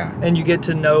character. Yeah. And you get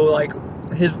to know like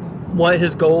what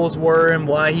his goals were and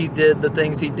why he did the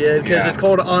things he did, because Yeah. it's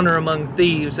called Honor Among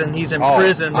Thieves, and he's in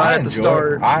prison right at the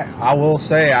start. I will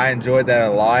say I enjoyed that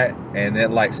a lot, and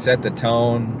it like set the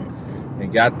tone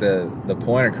and got the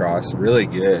point across really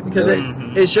good. Because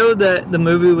Really- it showed that the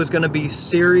movie was going to be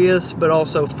serious but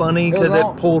also funny, It was because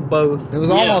all- it pulled both. It was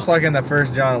almost like in the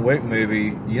first John Wick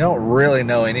movie, you don't really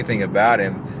know anything about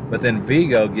him, but then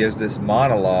Vigo gives this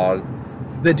monologue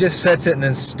that just sets it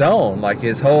in stone, like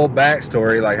his whole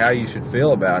backstory, like how you should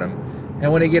feel about him.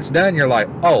 And when he gets done, you're like,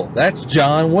 oh, that's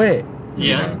John Wick. You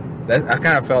Yeah. know? I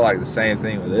kind of felt like the same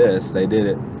thing with this. They did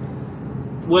it.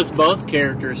 With both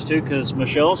characters too, because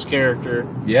Michelle's character,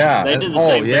 Yeah. they did the Oh,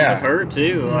 same thing yeah. with her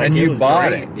too. Like, And it you was bought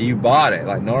great. it. You bought it.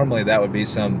 Like normally that would be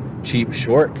some cheap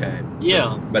shortcut,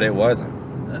 Yeah. but it wasn't.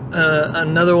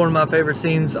 Another one of my favorite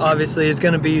scenes, obviously, is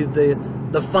going to be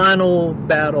the final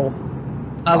battle.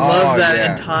 I love that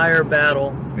yeah. entire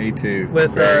battle. Me too.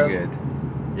 With, Very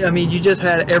good. I mean, you just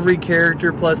had every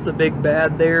character plus the big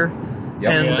bad there.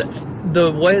 Yep. And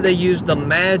the way they used the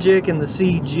magic and the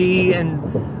CG and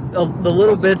the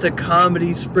little bits of comedy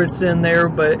spritzed in there,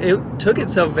 but it took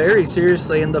itself very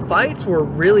seriously, and the fights were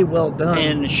really well done.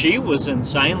 And she was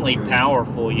insanely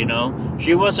powerful, you know.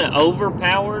 She wasn't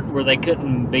overpowered where they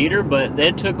couldn't beat her, but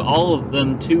it took all of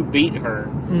them to beat her.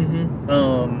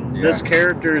 This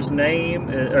character's name,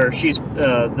 or she's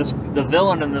the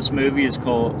villain in this movie is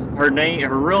called her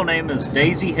real name is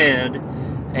Daisy Head,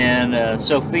 and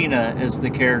Sophina is the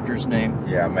character's name.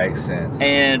 Yeah, makes sense.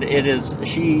 And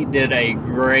she did a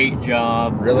great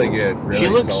job. Really good. Really She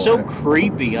looks so sold it.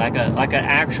 creepy, like an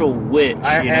actual witch.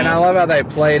 And I love how they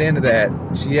played into that.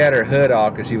 She had her hood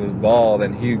off because she was bald,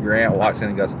 and Hugh Grant walks in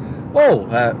and goes, "Oh,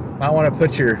 might want to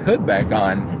put your hood back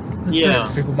on." Yeah.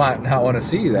 People might not want to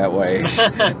see you that way.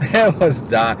 That was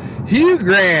done. Hugh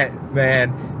Grant,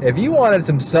 man. If you wanted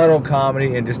some subtle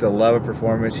comedy and just a love of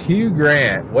performance, Hugh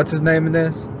Grant. What's his name in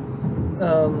this?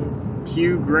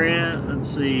 Hugh Grant. Let's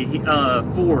see.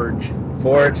 Forge.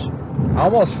 I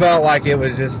almost felt like it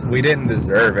was just we didn't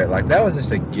deserve it. Like that was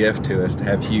just a gift to us to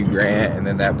have Hugh Grant and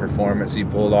then that performance he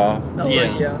pulled off.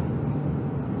 Yeah.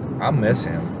 I miss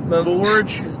him.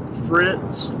 Forge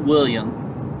Fritz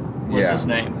William was his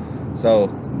name. So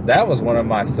that was one of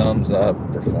my thumbs up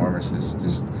performances.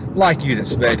 Just like you'd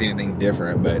expect anything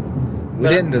different, but we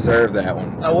didn't deserve that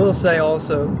one. I will say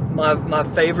also, my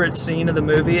favorite scene of the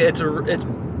movie, it's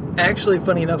actually,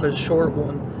 funny enough, a short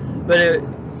one, but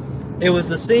it was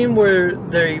the scene where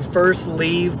they first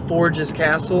leave Forge's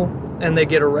castle and they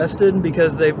get arrested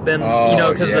because they've been,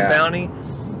 because of the bounty.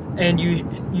 and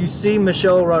you see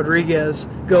Michelle Rodriguez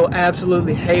go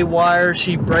absolutely haywire.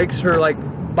 She breaks her like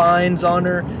binds on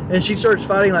her, and she starts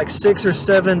fighting like 6 or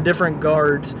 7 different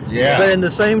guards. Yeah. But in the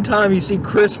same time, you see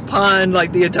Chris Pine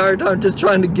like the entire time just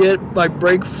trying to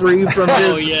break free from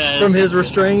his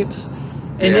restraints,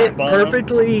 and it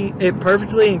perfectly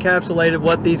encapsulated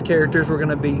what these characters were going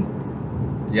to be.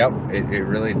 Yep, it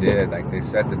really did. Like, they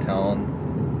set the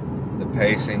tone. The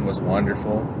pacing was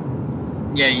wonderful.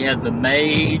 Yeah, you had the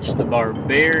mage, the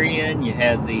barbarian, you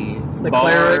had the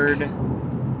bard,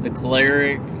 the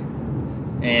cleric,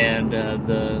 and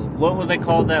what would they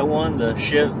call that one? The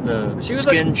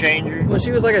skin changer. Well,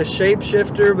 she was like a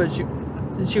shapeshifter, but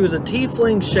she was a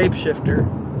tiefling shapeshifter.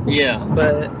 Yeah,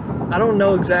 but I don't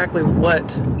know exactly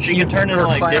what. She could turn into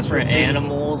like different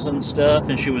animals and stuff,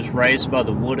 and she was raised by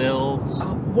the wood elves.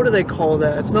 What do they call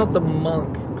that? It's not the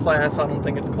monk class. I don't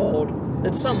think it's called.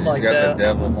 It's something like that. She's got the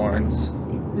devil horns.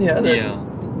 Yeah.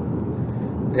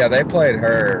 Yeah, they played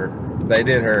her. They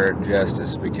did her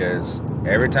justice, because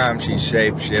every time she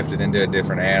shape-shifted into a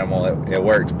different animal, it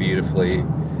worked beautifully.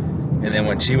 And then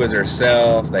when she was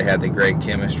herself, they had the great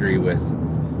chemistry with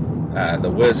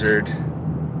the wizard.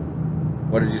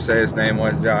 What did you say his name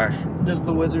was, Josh? Just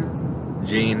the wizard.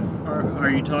 Gene. Are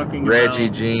you talking Reggie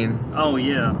about... Gene? Oh,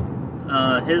 yeah.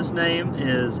 His name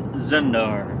is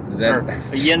Zendar.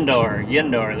 Yendar.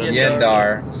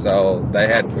 Yendar. So they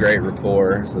had great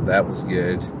rapport, so that was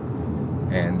good.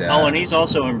 And and he's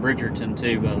also in Bridgerton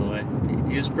too, by the way.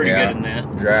 He was pretty good in that.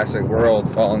 Jurassic World: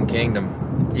 Fallen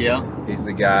Kingdom. Yeah. He's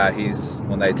the guy.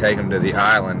 When they take him to the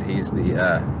island, he's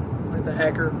the like the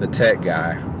hacker, the tech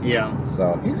guy. Yeah.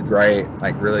 So he's great,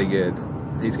 like really good.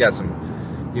 He's got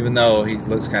some, even though he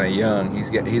looks kind of young, he's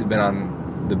been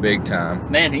on the big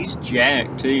time. Man, he's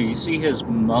jacked too. You see his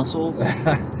muscles?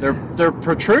 they're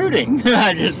protruding.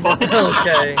 I just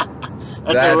okay.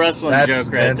 That's a wrestling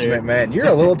joke right Vince there. McMahon. You're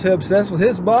a little too obsessed with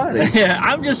his body. Yeah,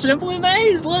 I'm just simply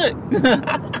amazed. Look.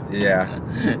 Yeah.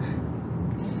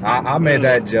 I made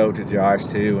that joke to Josh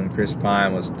too when Chris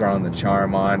Pine was throwing the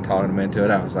charm on, talking him into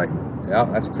it. I was like, yeah,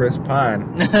 that's Chris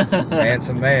Pine.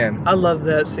 Handsome man. I love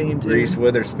that scene too. Reese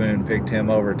Witherspoon picked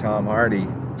him over Tom Hardy.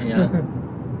 Yeah.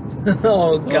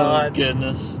 Oh God. Oh,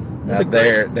 goodness. Now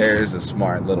there's a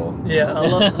smart little. Yeah, I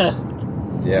love that.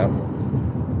 Yeah.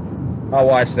 I'll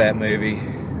watch that movie.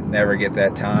 Never get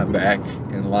that time back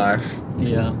in life.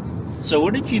 Yeah. So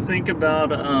what did you think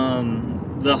about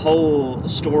the whole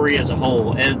story as a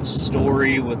whole? Ed's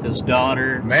story with his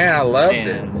daughter. Man, I loved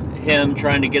it. Him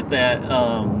trying to get that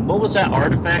what was that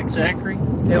artifact, Zachary?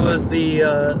 It was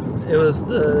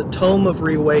the Tome of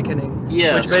Reawakening.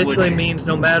 Yes, which basically means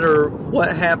no matter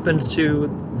what happens to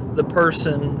the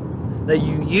person that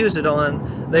you use it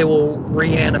on, they will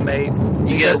reanimate.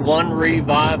 You get one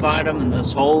revive item in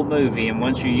this whole movie, and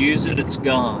once you use it, it's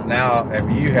gone. Now, if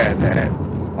you had that,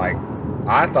 like,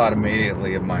 I thought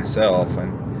immediately of myself,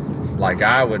 and like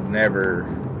I'd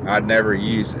never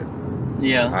use it.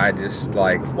 Yeah. I just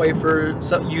like wait for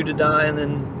you to die and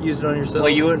then use it on yourself.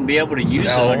 Well, you wouldn't be able to use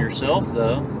it on yourself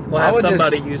though. Well, have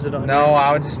somebody use it on you. No,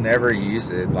 I would just never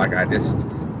use it. Like I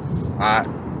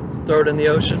throw it in the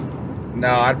ocean. No,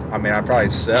 I mean I'd probably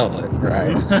sell it,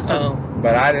 right? Oh.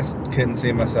 But I just couldn't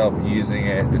see myself using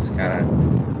it. It's kind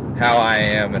of how I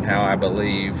am and how I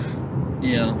believe.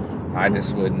 Yeah. I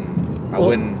just wouldn't.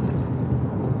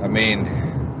 I mean,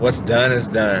 what's done is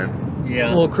done.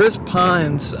 Yeah. Well, Chris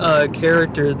Pine's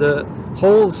character, the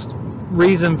whole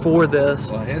reason for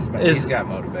this he's got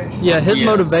motivation. Yeah, his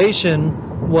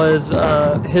motivation was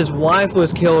his wife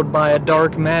was killed by a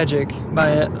dark magic,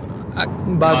 by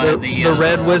the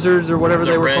Red Wizards or whatever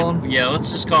they were called. Yeah,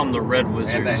 let's just call them the Red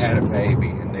Wizards. And they had a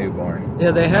baby, a newborn.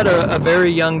 Yeah, they had a very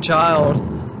young child,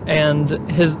 and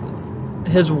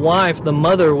his wife, the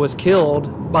mother, was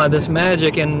killed by this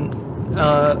magic, and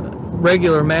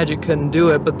regular magic couldn't do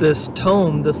it, but this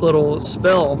tome, this little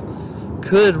spell,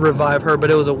 could revive her, but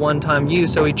it was a one-time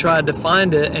use, so he tried to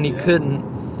find it, and he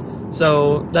couldn't.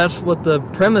 So that's what the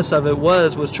premise of it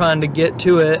was trying to get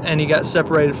to it, and he got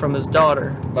separated from his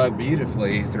daughter. But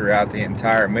beautifully, throughout the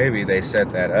entire movie, they set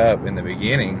that up in the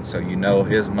beginning, so you know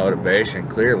his motivation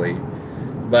clearly.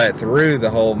 But through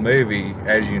the whole movie,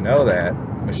 as you know that,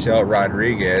 Michelle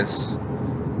Rodriguez,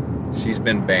 she's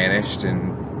been banished,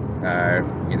 and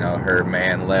her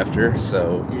man left her,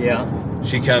 so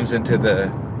she comes into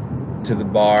the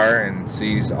bar and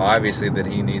sees obviously that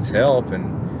he needs help,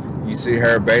 and you see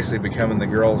her basically becoming the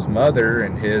girl's mother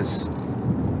and his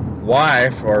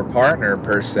wife or partner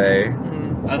per se.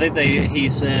 I think he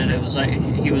said it was like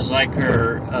he was like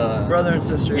her brother and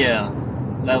sister. Yeah,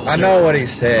 that was. I know what he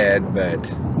said,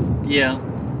 but yeah.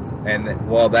 And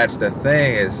well, that's the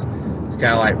thing, is it's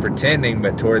kind of like pretending,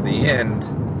 but toward the end,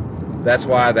 that's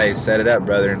why they set it up,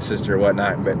 brother and sister or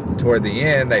whatnot. But toward the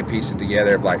end, they piece it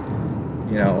together of like,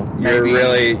 you know, you're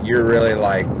really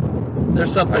like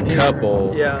There's something a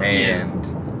couple, here. Yeah.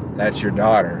 and that's your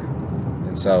daughter.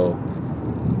 And so,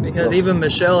 Because even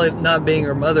Michelle, not being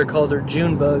her mother, called her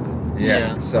Junebug.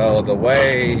 yeah. So the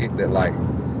way that like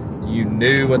you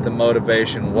knew what the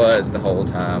motivation was the whole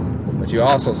time, but you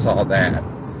also saw that.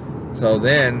 So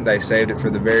then they saved it for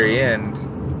the very end.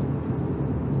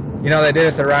 You know, they did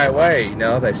it the right way. You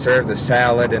know, they served the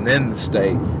salad and then the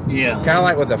steak. Yeah. Kind of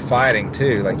like with the fighting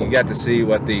too. Like you got to see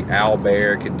what the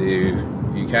owlbear could do.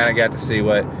 You kind of got to see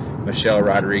what Michelle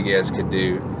Rodriguez could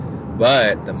do.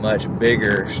 But the much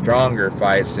bigger, stronger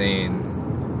fight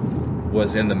scene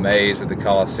was in the maze at the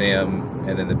Coliseum,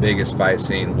 and then the biggest fight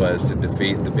scene was to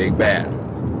defeat the big bad.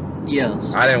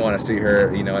 Yes. I didn't want to see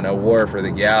her, you know, in a war for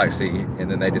the galaxy, and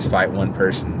then they just fight one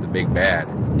person, the big bad.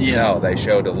 Yeah. No, they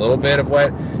showed a little bit of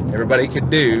what everybody could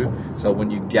do. So when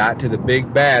you got to the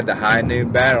big bad, the high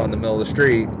noon battle in the middle of the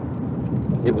street,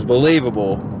 it was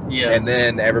believable. Yes. And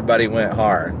then everybody went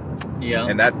hard. Yeah.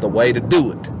 And that's the way to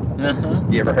do it. Uh-huh.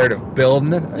 You ever heard of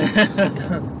building it?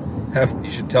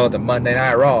 You should tell it to Monday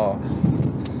Night Raw.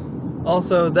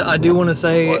 Also, I do want to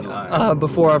say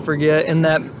before I forget, in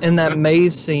that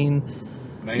maze scene,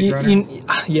 Maze Runner?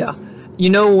 yeah, you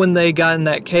know when they got in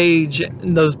that cage,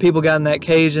 those people got in that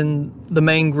cage, and the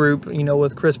main group, you know,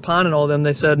 with Chris Pine and all them,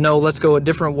 they said no, let's go a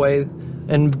different way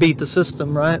and beat the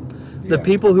system, right? The Yeah.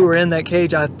 people who were in that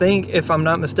cage, I think, if I'm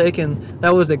not mistaken,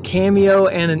 that was a cameo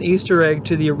and an Easter egg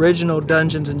to the original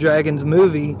Dungeons and Dragons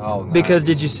movie. Oh, nice. Because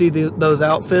did you see those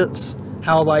outfits?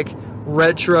 How like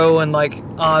retro and like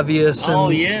obvious and Oh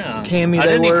yeah. cameo I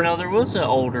they didn't were. even know there was an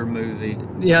older movie.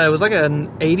 Yeah, it was like an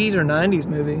 80s or 90s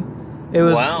movie. It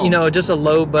was, Wow. you know, just a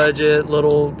low budget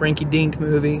little rinky-dink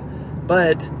movie,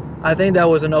 but I think that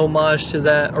was an homage to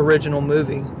that original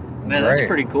movie. Man, that's Great.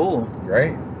 pretty cool.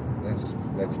 Great.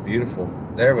 That's beautiful.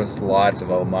 There was lots of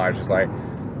homages. Like,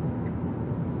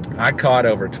 I caught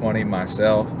over 20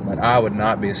 myself, but I would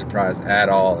not be surprised at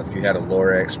all if you had a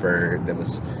lore expert that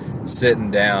was sitting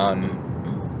down,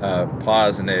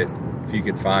 pausing it, if you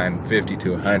could find 50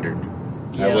 to 100.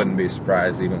 I Yeah. wouldn't be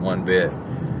surprised even one bit.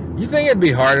 You think it'd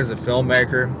be hard as a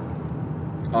filmmaker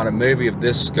on a movie of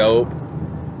this scope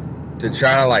to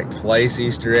try to like place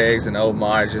Easter eggs and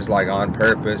homages like on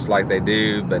purpose like they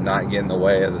do, but not get in the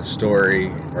way of the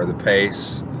story or the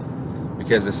pace?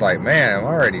 Because it's like, man, I'm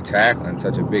already tackling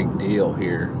such a big deal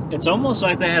here. It's almost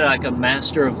like they had like a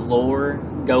master of lore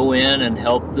go in and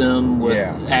help them with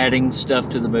adding stuff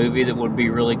to the movie that would be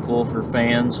really cool for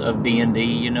fans of D&D,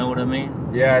 you know what I mean?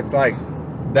 Yeah, it's like,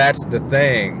 that's the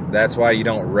thing. That's why you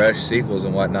don't rush sequels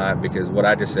and whatnot, because what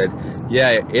I just said, yeah,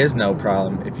 it is no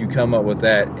problem if you come up with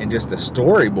that in just the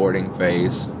storyboarding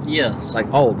phase. Yes. Like,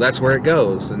 oh, that's where it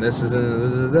goes, and this is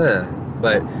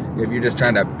but if you're just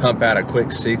trying to pump out a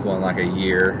quick sequel in like a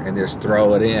year and just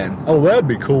throw it in, oh, that'd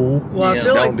be cool. Well, Yeah. I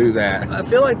feel Don't like do that. I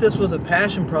feel like this was a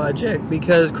passion project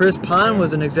because Chris Pine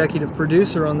was an executive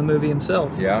producer on the movie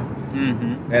himself. Yeah.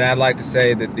 Mm-hmm. And I'd like to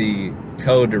say that the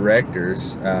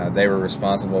co-directors, they were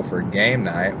responsible for Game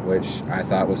Night, which I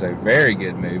thought was a very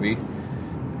good movie.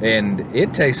 And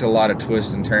it takes a lot of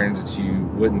twists and turns that you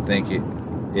wouldn't think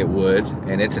it would.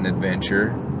 And it's an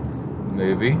adventure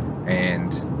movie.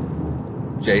 And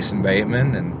Jason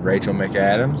Bateman and Rachel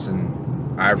McAdams,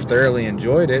 and I've thoroughly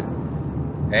enjoyed it.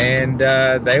 And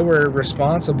they were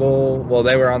responsible, well,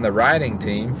 they were on the writing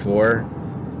team for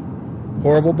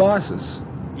Horrible Bosses.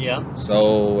 Yeah.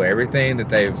 So everything that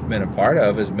they've been a part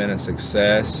of has been a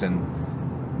success and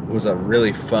was a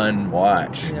really fun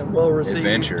watch. Yeah, well received.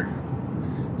 Adventure.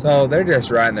 So they're just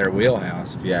right in their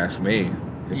wheelhouse, if you ask me,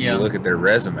 if Yeah. you look at their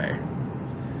resume.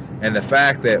 And the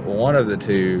fact that one of the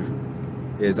two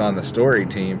is on the story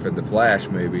team for the Flash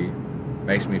movie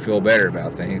makes me feel better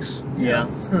about things. Yeah.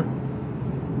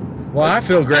 Well, I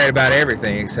feel great about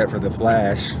everything except for the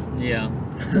Flash. Yeah.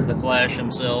 The Flash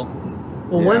himself.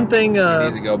 Well, Yeah. one thing, He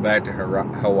needs to go back to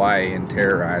Hawaii and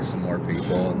terrorize some more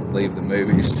people and leave the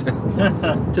movies.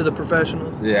 to the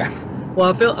professionals. Yeah.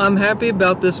 Well, I'm happy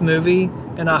about this movie,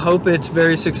 and I hope it's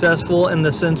very successful in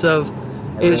the sense of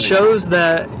really- it shows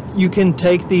that you can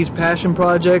take these passion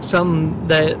projects, something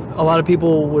that a lot of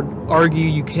people would argue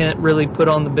you can't really put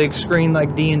on the big screen,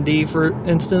 like D&D, for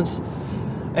instance,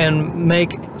 and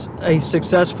make a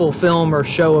successful film or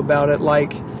show about it.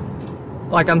 Like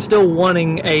I'm still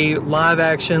wanting a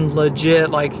live-action,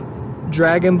 legit, like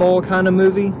Dragon Ball kind of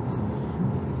movie,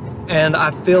 and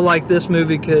I feel like this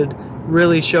movie could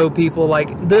really show people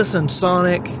like this, and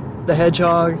Sonic the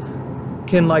Hedgehog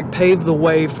can like pave the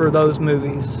way for those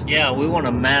movies. Yeah, we want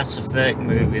a Mass Effect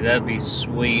movie. That'd be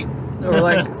sweet. Or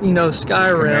like, you know,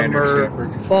 Skyrim Commander or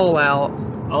Shepard. Fallout.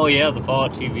 Oh yeah, the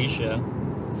Fallout TV show.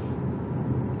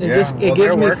 It gives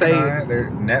they're me working on faith.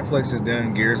 it. Netflix is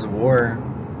doing Gears of War.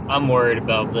 I'm worried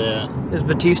about that. Is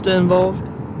Batista involved?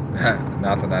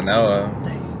 Not that I know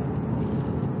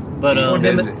of. But I want,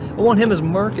 Is him, I want him as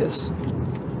Marcus.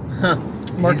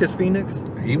 Marcus Phoenix.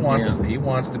 He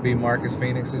wants to be Marcus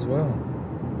Phoenix as well.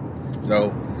 So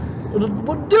We'll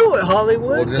do it,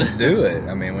 Hollywood. we'll just do it.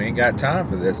 I mean, we ain't got time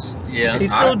for this. yeah,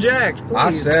 He's still jacked. Please.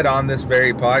 I said on this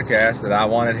very podcast that I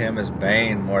wanted him as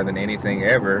Bane more than anything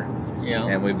ever. yeah.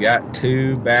 And we've got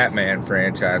 2 Batman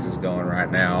franchises going right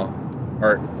now.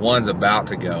 Or one's about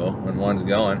to go and one's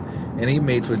going. And he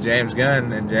meets with James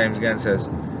Gunn, and James Gunn says,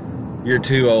 "You're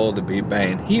too old to be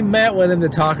Bane." He met with him to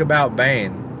talk about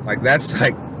Bane. Like, that's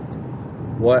like,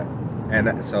 what?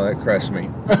 And so it crushed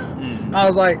me. I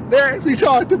was like, they actually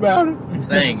talked about it.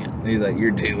 Dang it. And he's like,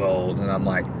 "You're too old." And I'm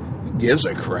like, who gives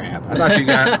a crap?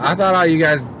 I thought all you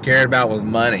guys cared about was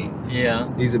money.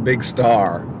 Yeah. He's a big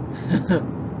star.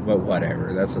 But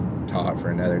whatever, that's a talk for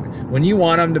another day. When you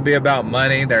want them to be about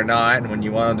money, they're not. And when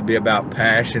you want them to be about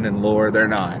passion and lore, they're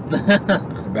not.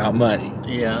 About money.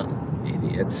 Yeah.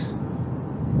 Idiots.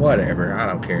 Whatever, I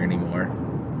don't care anymore.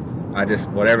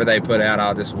 Whatever they put out,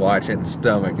 I'll just watch it and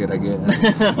stomach it, I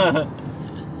guess.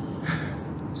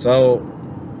 So,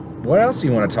 what else do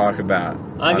you want to talk about?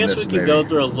 I on guess this we could movie? go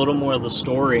through a little more of the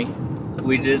story.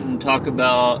 We didn't talk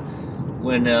about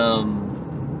when,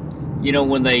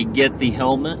 when they get the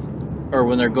helmet, or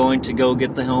when they're going to go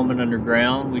get the helmet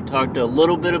underground. We talked a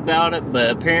little bit about it, but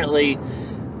apparently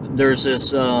there's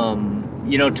this,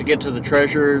 to get to the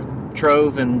treasure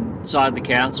trove inside the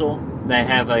castle, they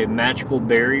have a magical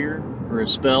barrier or a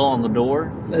spell on the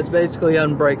door. It's basically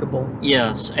unbreakable.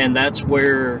 Yes, and that's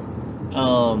where,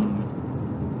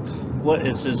 what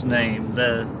is his name?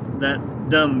 That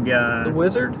dumb guy. The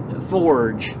wizard?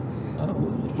 Forge.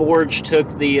 Oh. Forge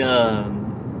took the,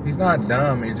 He's not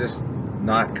dumb, he's just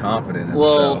not confident in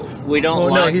well, himself. we don't Oh,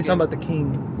 like... no, he's talking about the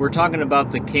king. We're talking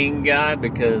about the king guy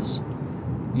because,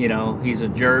 he's a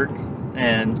jerk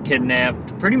and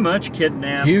pretty much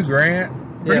kidnapped Hugh Grant?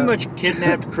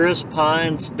 kidnapped Chris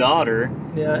Pine's daughter,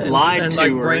 Yeah, and, lied and to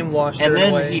like her, brainwashed her and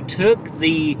then away. he took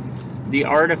the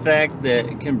artifact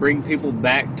that can bring people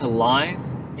back to life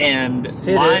and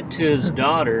Hid lied it. to his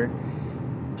daughter,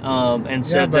 and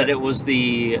said but- that it was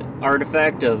the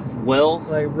artifact of wealth,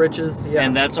 like riches, yeah.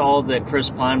 and that's all that Chris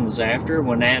Pine was after,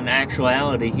 when in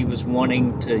actuality he was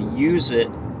wanting to use it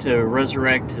to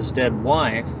resurrect his dead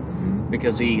wife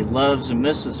because he loves and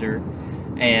misses her,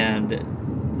 and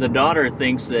the daughter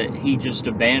thinks that he just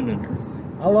abandoned her,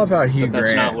 I love how Hugh but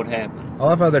that's Grant... not what happened. I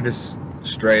love how they're just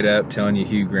straight up telling you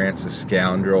Hugh Grant's a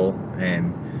scoundrel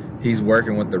and he's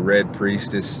working with the Red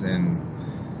Priestess, and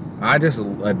I just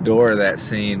adore that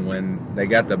scene when they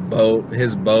got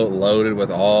his boat loaded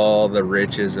with all the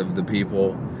riches of the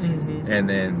people, and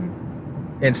then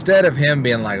instead of him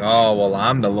being like, "Oh, well,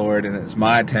 I'm the Lord and it's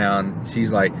my town,"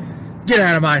 she's like, "Get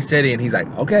out of my city," and he's like,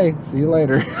 "Okay, see you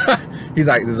later." He's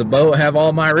like, "Does the boat have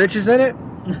all my riches in it?"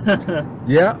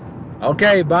 Yeah.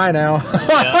 Okay, bye now.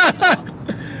 Yeah.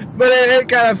 But it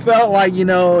kind of felt like,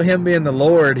 him being the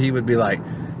Lord, he would be like,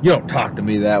 "You don't talk to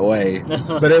me that way."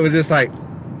 But it was just like,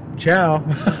 ciao.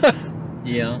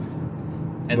 Yeah.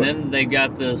 And then they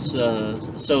got this,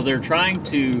 so they're trying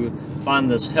to find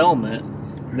this helmet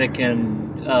that can,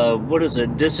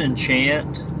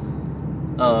 disenchant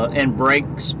and break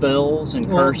spells and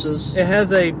curses. It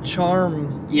has a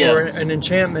charm or Yes. an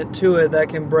enchantment to it that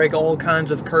can break all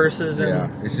kinds of curses. And Yeah,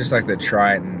 it's just like the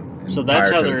Triton in So that's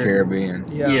Pirates how of the they're- Caribbean.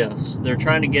 yeah. Yes, they're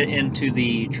trying to get into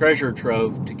the treasure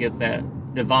trove to get that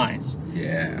device.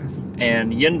 Yeah.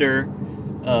 And Yender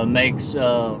makes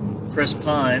Chris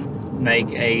Pine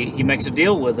makes a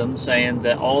deal with him, saying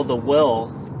that all the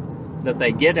wealth that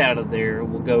they get out of there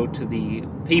will go to the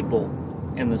people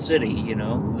in the city,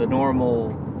 the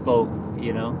normal folk,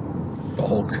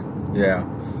 Bulk. Yeah.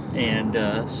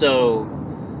 And so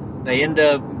they end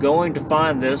up going to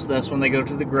find this. That's when they go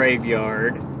to the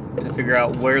graveyard to figure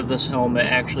out where this helmet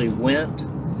actually went,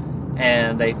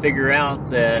 and they figure out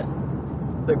that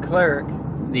The cleric.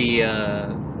 the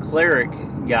cleric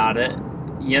got it.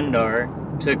 Yendar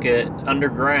took it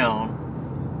underground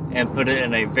and put it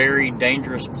in a very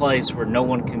dangerous place where no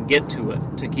one can get to it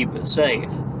to keep it safe.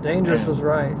 Dangerous Yeah. was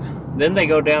right. Then they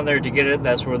go down there to get it.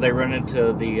 That's where they run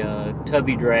into the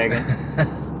Tubby Dragon.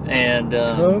 And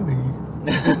Tubby.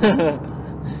 and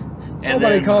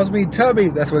Nobody then, calls me Tubby.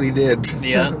 That's what he did.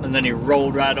 yeah, and then he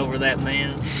rolled right over that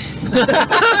man.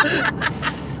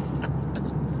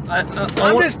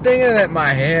 I'm just thinking that my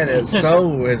head is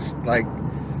like,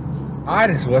 I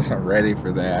just wasn't ready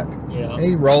for that. Yeah.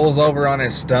 He rolls over on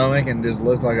his stomach and just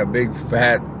looks like a big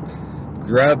fat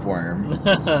grub worm.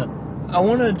 I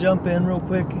want to jump in real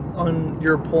quick on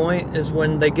your point. Is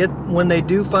when they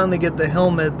do finally get the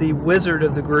helmet, the wizard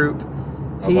of the group,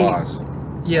 Of Oz.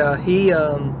 Yeah, he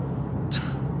of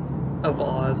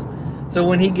Oz. So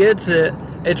when he gets it,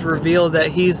 it's revealed that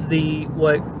he's the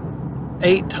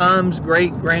 8 times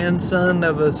great grandson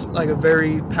of a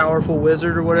very powerful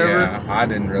wizard or whatever. Yeah, I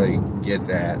didn't really get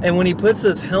that. And when he puts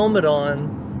this helmet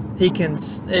on,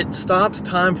 it stops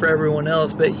time for everyone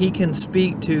else, but he can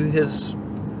speak to his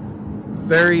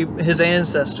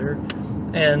ancestor,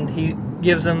 and he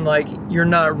gives him like, you're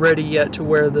not ready yet to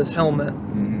wear this helmet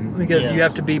because you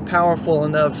have to be powerful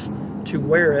enough to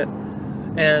wear it.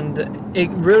 And it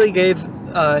really gave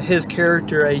his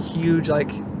character a huge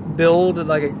build,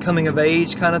 like a coming of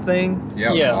age kind of thing.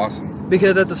 Yeah, it was awesome.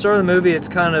 Because at the start of the movie,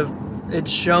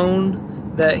 it's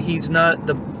shown that he's not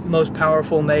the most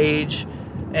powerful mage,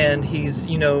 and he's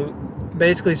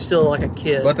basically still like a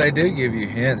kid. But they do give you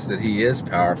hints that he is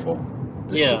powerful.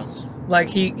 Yeah. Like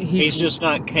he's just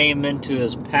not came into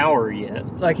his power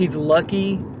yet. Like he's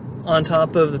lucky, on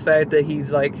top of the fact that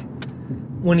he's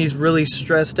when he's really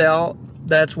stressed out,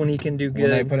 that's when he can do good.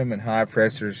 When they put him in high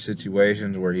pressure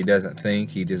situations where he doesn't think,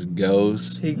 he just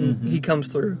goes. He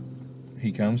comes through.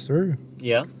 He comes through.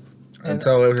 Yeah. And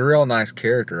so it was a real nice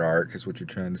character arc, is what you're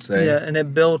trying to say. Yeah, and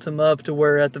it built him up to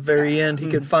where at the very end he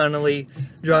could finally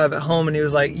drive it home, and he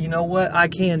was like, you know what, I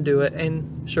can do it.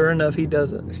 And sure enough, he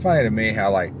does it. It's funny to me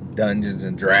how Dungeons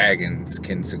and Dragons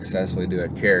can successfully do a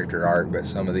character arc, but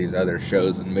some of these other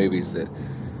shows and movies that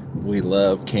we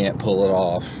love can't pull it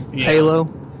off. Yeah.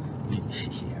 Halo.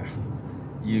 Yeah.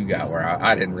 You got where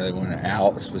I didn't really want to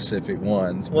out specific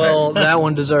ones. Well, that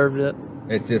one deserved it.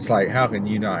 It's just like, how can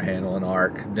you not handle an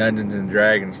arc? Dungeons and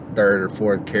Dragons' 3rd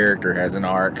or 4th character has an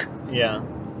arc Yeah.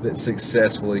 that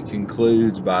successfully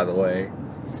concludes, by the way.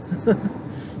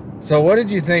 So what did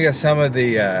you think of some of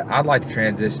the... I'd like to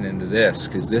transition into this,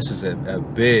 because this is a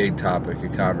big topic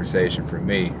of conversation for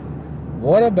me.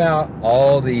 What about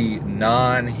all the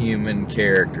non-human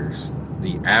characters?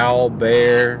 The owl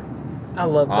bear, I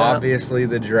love that. obviously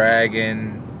the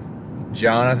dragon,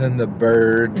 Jonathan the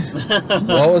bird.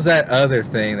 What was that other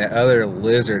thing, that other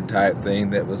lizard type thing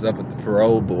that was up at the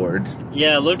parole board?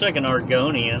 Yeah, it looked like an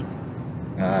Argonian.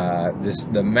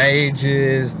 The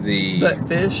mages, That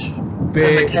fish.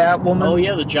 big, The cat woman. Oh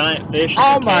yeah, the giant fish.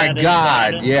 oh the my cat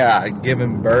god, inside it. yeah,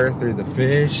 giving birth through the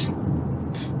fish.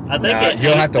 I think it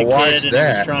you'll ate have to the watch kid and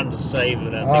that. it was trying to save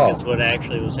it. I Oh. think is what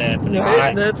actually was happening. No,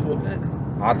 I- that's what.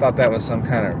 I thought that was some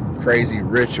kind of crazy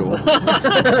ritual.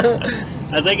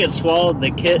 I think it swallowed the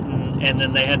kitten, and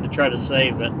then they had to try to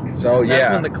save it. So That's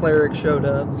yeah, when the cleric showed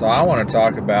up. so I want to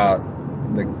talk about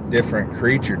the different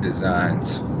creature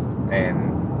designs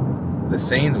and the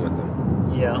scenes with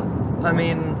them. Yeah. I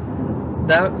mean,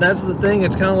 that's the thing.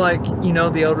 It's kind of like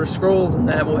the Elder Scrolls in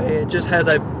that way. It just has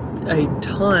a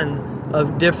ton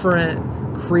of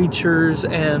different creatures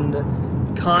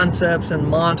and concepts and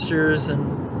monsters,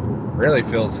 and Really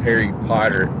feels Harry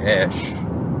Potter-ish.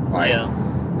 Yeah.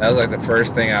 That was the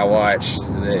first thing I watched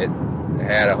that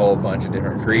had a whole bunch of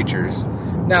different creatures.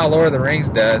 Now Lord of the Rings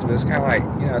does, but it's kind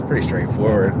of it's pretty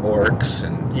straightforward. Orcs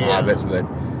and hobbits, but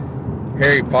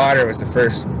Harry Potter was the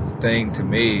first thing to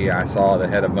me I saw that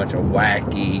had a bunch of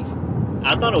wacky...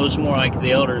 I thought it was more like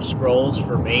the Elder Scrolls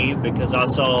for me, because I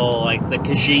saw the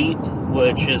Khajiit,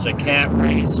 which is a cat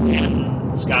race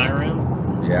in Skyrim.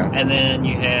 Yeah. And then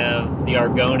you have the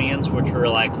Argonians, which are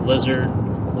like lizard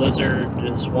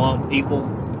and swamp people.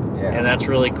 Yeah. And that's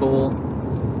really cool.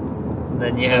 And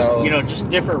then you have, just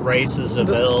different races of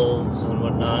elves and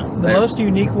whatnot. the most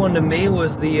unique one to me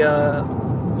was the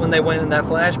when they went in that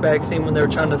flashback scene when they were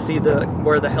trying to see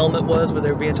where the helmet was, where they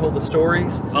were being told the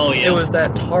stories. Oh, yeah. It was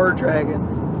that tar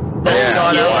dragon that Yeah.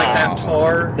 shot out like Wow. that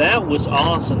tar. That was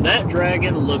awesome. That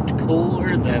dragon looked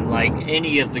cooler than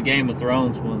any of the Game of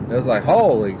Thrones ones. It was like,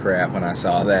 holy crap, when I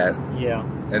saw that. Yeah.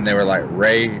 And they were like,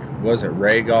 was it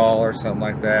Rhaegal or something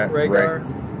like that? Rhaegar.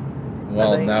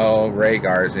 Well, I think. no,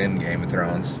 Rhaegar's in Game of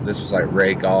Thrones. This was like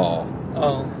Rhaegal.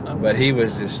 Oh. But he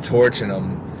was just torching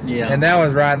them. Yeah. And that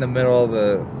was right in the middle of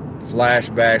the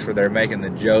flashbacks where they're making the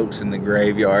jokes in the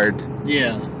graveyard.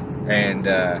 Yeah. And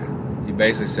he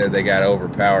basically said they got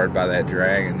overpowered by that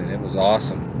dragon, and it was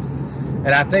awesome.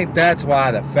 And I think that's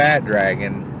why the fat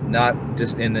dragon, not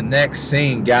just in the next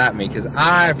scene, got me, because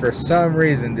I, for some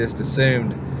reason, just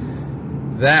assumed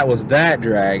that was that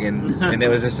dragon, and it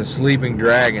was just a sleeping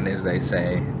dragon, as they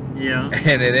say. Yeah.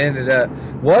 And it ended up...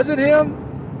 Was it him?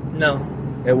 No.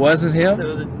 It wasn't him?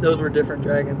 Those were different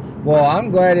dragons. Well, I'm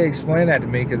glad he explained that to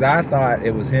me because I thought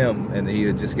it was him and he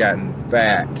had just gotten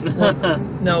fat.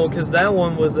 No, because that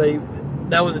was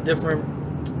a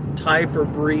different type or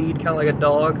breed, kind of like a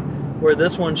dog, where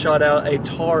this one shot out a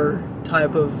tar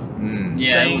type of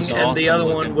Yeah, thing, it was and awesome the other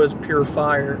looking. one was pure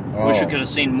fire. Wish we could have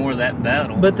seen more of that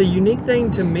battle. But the unique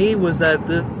thing to me was that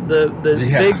the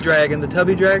big dragon, the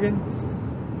tubby dragon,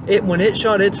 when it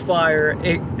shot its fire,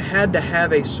 it had to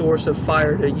have a source of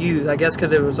fire to use. I guess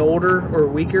because it was older or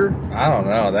weaker. I don't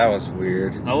know. That was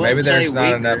weird. Maybe there's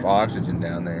not enough oxygen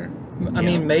down there. I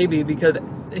mean, maybe because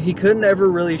he couldn't ever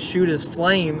really shoot his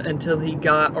flame until he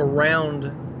got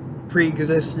around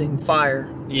pre-existing fire.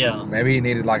 Yeah. Maybe he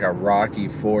needed like a Rocky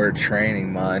Ford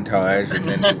training montage, and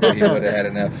then he would have had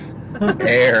enough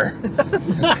air.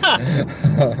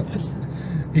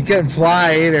 He couldn't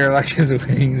fly either, like his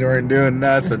wings weren't doing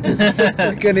nothing. He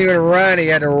couldn't even run, he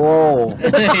had to roll.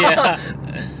 Yeah.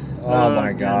 Oh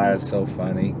my God, it's so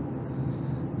funny.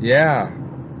 Yeah.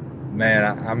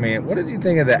 Man, I mean, what did you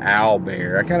think of the owl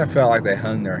bear? I kind of felt like they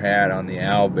hung their hat on the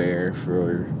owl bear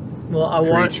for Well, I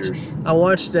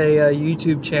watched a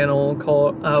YouTube channel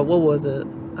called, what was it?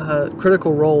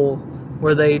 Critical Role,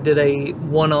 where they did a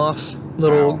one-off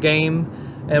little game.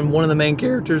 And one of the main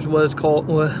characters he was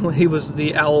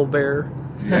the owl bear.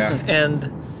 Yeah.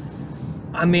 And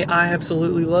I mean, I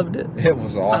absolutely loved it. It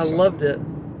was awesome. I loved it.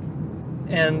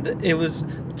 And it was,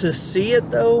 to see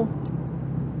it though,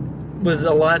 was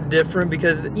a lot different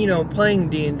because, playing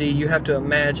D&D, you have to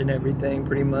imagine everything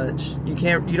pretty much. You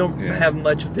don't have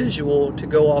much visual to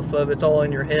go off of. It's all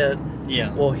in your head.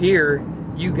 Yeah. Well, here,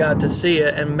 you got to see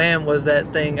it, and man, was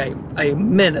that thing a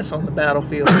menace on the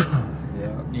battlefield.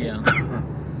 Yeah.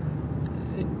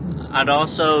 I'd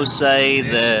also say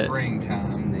that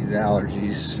springtime, these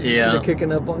allergies. Yeah. They're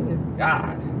kicking up on you.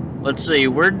 God. Let's see,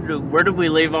 where did we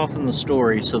leave off in the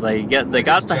story? So they got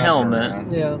the helmet.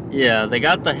 Around. Yeah. Yeah, they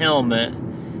got the helmet,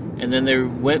 and then they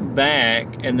went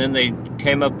back, and then they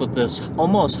came up with this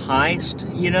almost heist,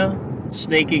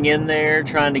 sneaking in there,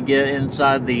 trying to get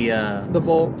inside the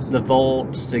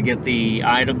vault to get the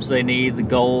items they need, the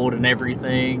gold and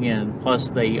everything, and plus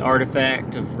the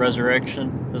artifact of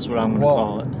resurrection. That's what I'm going to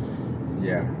call it.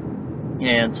 Yeah.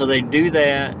 And so they do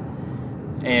that,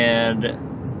 and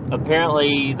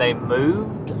apparently they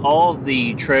moved all of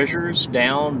the treasures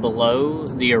down below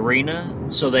the arena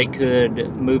so they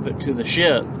could move it to the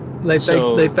ship. They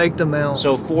faked them out.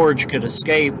 So Forge could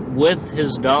escape with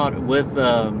his daughter, with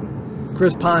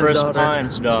Chris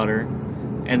Pine's daughter,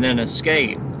 and then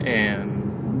escape.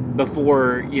 And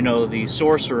before, the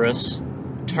sorceress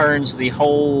turns the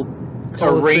whole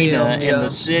arena and the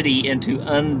city into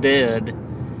undead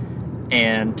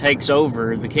and takes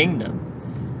over the kingdom.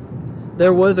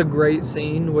 There was a great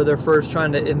scene where they're first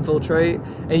trying to infiltrate,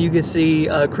 and you can see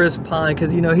Chris Pine,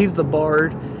 because he's the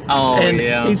bard. Oh, and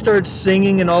yeah. He starts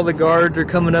singing, and all the guards are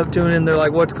coming up to him, and they're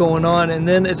like, "What's going on?" And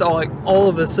then it's all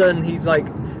of a sudden he's like,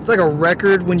 it's like a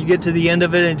record when you get to the end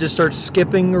of it and it just starts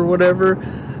skipping or whatever.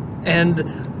 And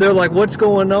they're like, "What's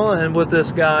going on with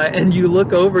this guy?" And you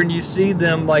look over and you see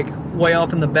them like way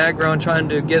off in the background trying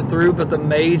to get through, but the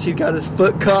mage, he got his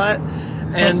foot caught.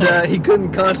 And he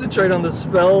couldn't concentrate on the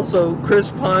spell, so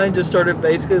Chris Pine just started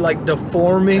basically like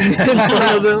deforming in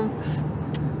front of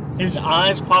them. His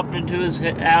eyes popped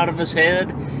out of his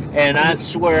head, and I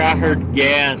swear I heard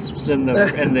gasps in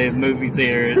the movie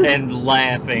theater and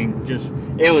laughing.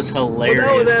 It was hilarious. Well,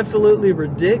 that was absolutely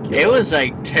ridiculous. It was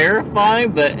like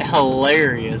terrifying, but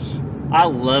hilarious. I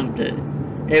loved it.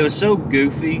 It was so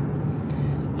goofy.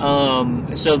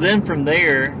 So then from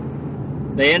there,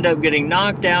 they end up getting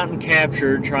knocked out and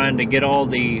captured, trying to get all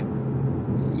the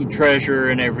treasure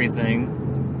and everything.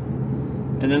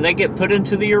 And then they get put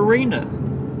into the arena.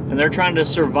 And they're trying to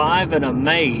survive in a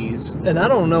maze. And I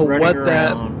don't know what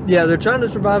around. Yeah, they're trying to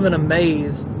survive in a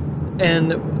maze.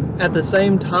 And at the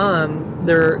same time,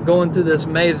 they're going through this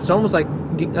maze. It's almost like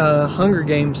Hunger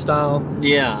Games style.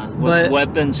 Yeah, with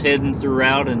weapons hidden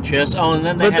throughout and chests. Oh, and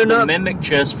then they have the mimic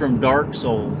chest from Dark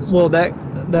Souls. Well,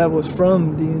 that was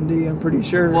from D&D, I'm pretty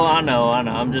sure. Well, I know.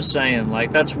 I'm just saying,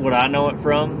 like, that's what I know it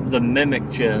from, the mimic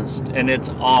chest, and it's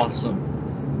awesome.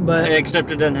 But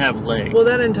except it doesn't have legs. Well,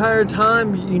 that entire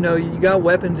time, you got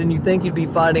weapons, and you think you'd be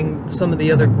fighting some of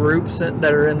the other groups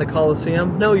that are in the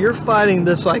Coliseum. No, you're fighting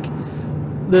this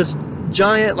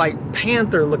giant, like,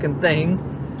 panther-looking thing.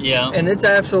 Yeah. And it's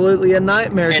absolutely a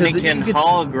nightmare. And it can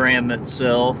hologram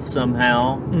itself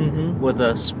somehow with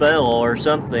a spell or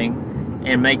something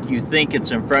and make you think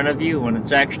it's in front of you when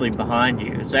it's actually behind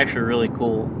you. It's actually really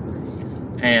cool.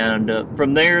 And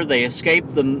from there, they escape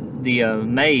the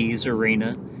maze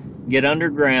arena, get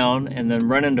underground, and then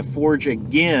run into Forge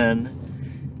again,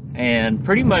 and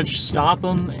pretty much stop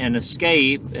them and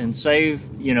escape and save,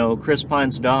 you know, Chris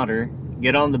Pine's daughter.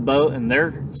 Get on the boat, and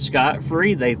they're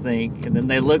scot-free, they think. And then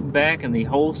they look back, and the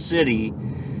whole city,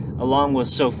 along with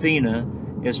Sophina,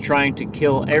 is trying to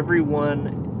kill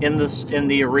everyone in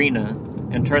the arena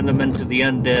and turn them into the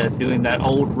undead, doing that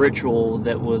old ritual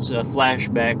that was a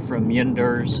flashback from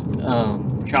Yendar's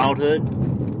childhood,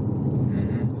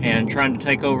 and trying to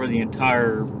take over the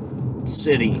entire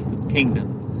city,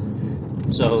 kingdom.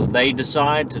 So they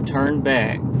decide to turn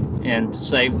back and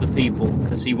save the people,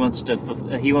 because he wants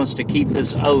to keep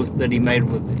his oath that he made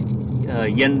with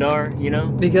Yendar, you know?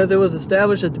 Because it was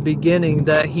established at the beginning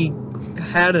that he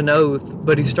had an oath,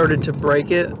 but he started to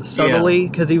break it subtly,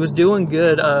 because he was doing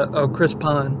good. Chris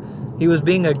Pine, he was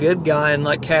being a good guy and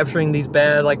like capturing these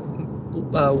bad like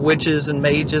witches and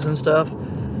mages and stuff.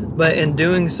 But in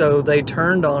doing so, they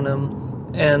turned on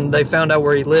him, and they found out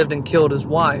where he lived and killed his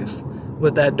wife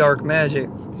with that dark magic.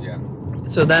 Yeah.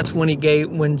 So that's when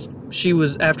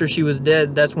after she was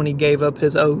dead, that's when he gave up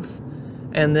his oath.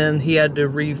 And then he had to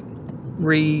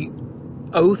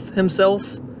re-oath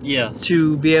himself, Yes.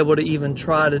 to be able to even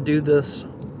try to do this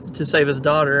to save his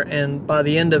daughter. And by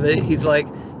the end of it, he's like,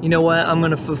 you know what, I'm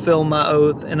going to fulfill my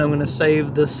oath, and I'm going to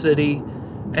save this city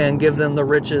and give them the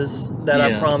riches that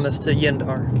I promised to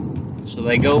Yendar. So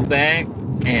they go back,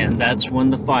 and that's when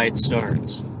the fight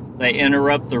starts. They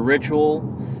interrupt the ritual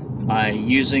by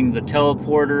using the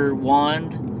teleporter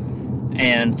wand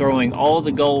and throwing all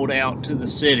the gold out to the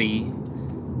city.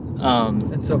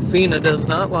 And Sophina does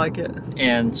not like it.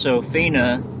 And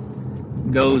Sophina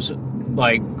goes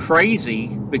like crazy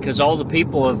because all the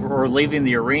people are leaving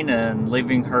the arena and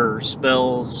leaving her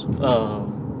spells.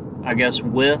 I guess the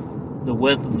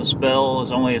width of the spell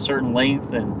is only a certain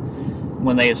length, and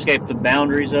when they escape the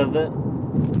boundaries of it,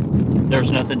 there's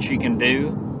nothing she can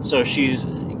do. So she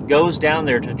goes down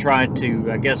there to try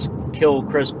to, I guess, kill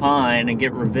Chris Pine and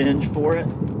get revenge for it.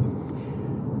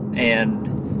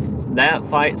 And that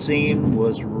fight scene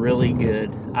was really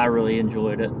good. I really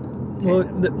enjoyed it. Well,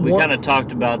 We kind of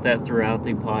talked about that throughout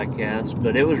the podcast,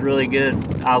 but it was really good.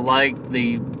 I liked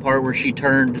the part where she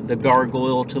turned the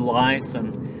gargoyle to life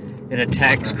and it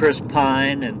attacks Chris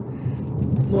Pine, and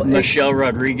Michelle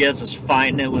Rodriguez is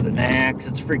fighting it with an axe.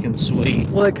 It's freaking sweet.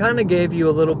 Well, it kind of gave you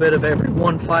a little bit of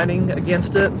everyone fighting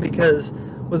against it, because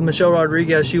with Michelle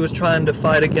Rodriguez, she was trying to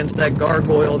fight against that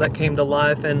gargoyle that came to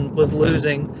life and was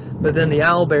losing, but then the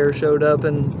owlbear showed up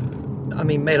and, I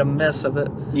mean, made a mess of it.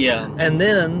 Yeah. And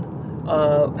then,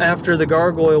 after the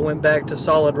gargoyle went back to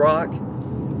solid rock,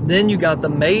 then you got the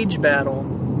mage battle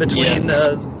between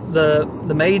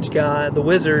the mage guy, the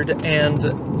wizard,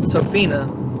 and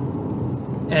Sophina.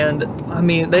 And I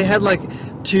mean, they had like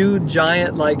two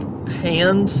giant like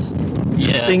hands,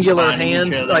 singular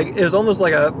hands. Like it was almost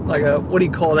like a what do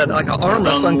you call that? Like an arm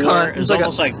wrestling kind. It was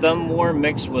almost like thumb war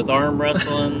mixed with arm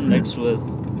wrestling, mixed with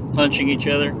punching each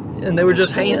other. And they were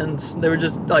just hands. They were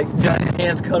just like giant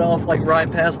hands cut off like right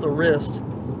past the wrist.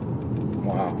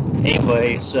 Wow.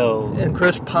 Anyway, so... And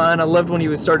Chris Pine, I loved when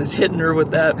he started hitting her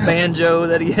with that banjo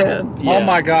that he had. Yeah. Oh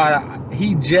my God,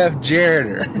 he Jeff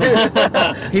Jarrett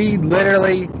her. He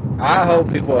literally, I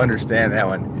hope people understand that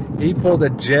one. He pulled a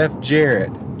Jeff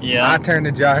Jarrett. Yeah. I turned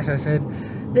to Josh and I said,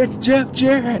 it's Jeff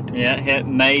Jarrett. Yeah, hit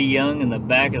Mae Young in the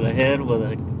back of the head with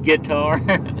a guitar.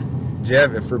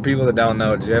 Jeff, for people that don't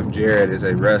know, Jeff Jarrett is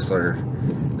a wrestler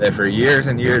that for years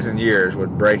and years and years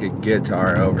would break a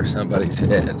guitar over somebody's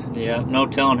head. Yeah, no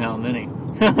telling how many.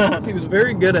 He was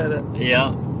very good at it.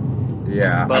 Yeah.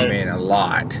 Yeah, But- I mean a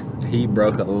lot. He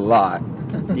broke a lot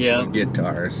Yeah. of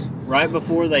guitars. Right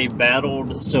before they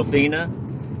battled Sophina,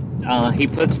 he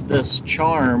puts this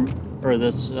charm, or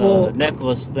this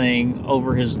necklace thing,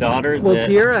 over his daughter. Well,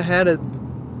 Kiera had it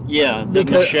that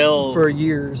Michelle... for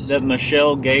years. That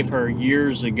Michelle gave her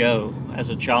years ago as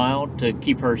a child to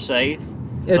keep her safe.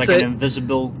 It's like an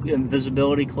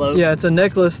invisibility cloak. Yeah, it's a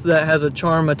necklace that has a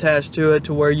charm attached to it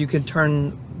to where you can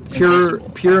turn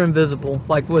pure invisible,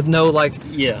 like with no like.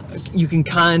 Yes. You can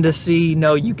kind of see.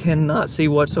 No, you cannot see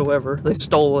whatsoever. They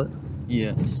stole it.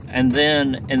 Yes. And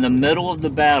then in the middle of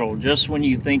the battle, just when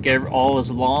you think all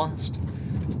is lost,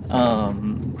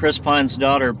 Chris Pine's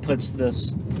daughter puts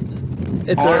this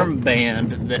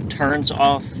armband that turns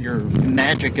off your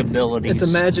magic abilities. It's a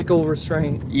magical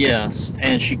restraint. Yes,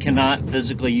 and she cannot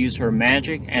physically use her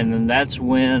magic, and then that's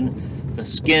when the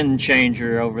skin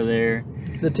changer over there,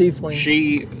 the tiefling,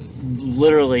 she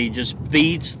literally just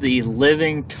beats the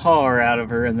living tar out of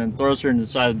her and then throws her into the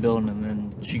side of the building, and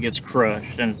then she gets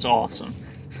crushed, and it's awesome.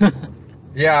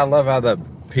 Yeah, I love how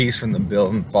piece from the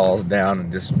building falls down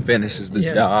and just finishes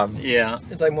the job. Yeah.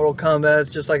 It's like Mortal Kombat.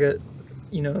 It's just like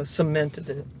cemented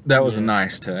it. That was a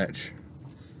nice touch.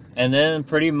 And then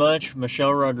pretty much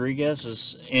Michelle Rodriguez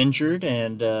is injured,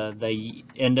 and they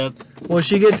end up... Well,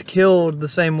 she gets killed the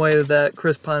same way that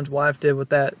Chris Pine's wife did with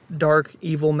that dark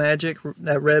evil magic,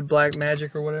 that red black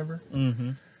magic or whatever.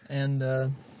 Mm-hmm.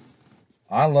 And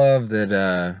I love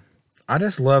that. I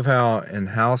just love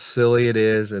how silly it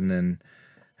is, and then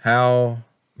how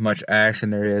much action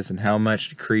there is, and how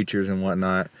much creatures and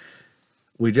whatnot.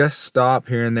 We just stop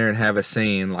here and there and have a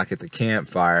scene like at the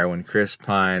campfire when Chris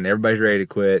Pine, everybody's ready to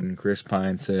quit, and Chris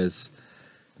Pine says,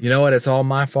 "You know what? It's all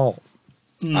my fault.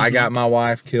 Mm-hmm. I got my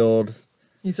wife killed."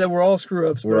 He said, "We're all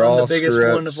screw-ups. We're I'm all the biggest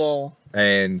screw-ups, one of all.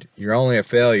 And you're only a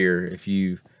failure if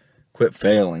you quit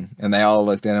failing." And they all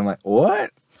looked at him like, "What?"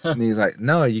 And he's like,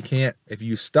 "No, you can't. If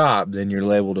you stop, then you're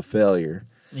labeled a failure."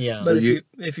 Yeah. But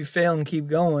if you fail and keep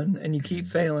going, and you keep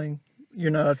failing, you're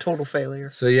not a total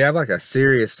failure. So you have like a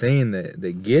serious scene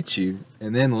that gets you,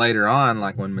 and then later on,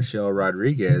 like when Michelle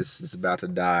Rodriguez is about to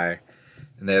die,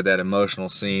 and they have that emotional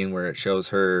scene where it shows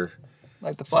her,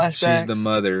 Like the flashbacks. she's the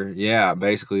mother, yeah,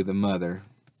 basically the mother,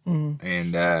 Mm-hmm.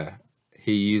 and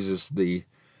he uses the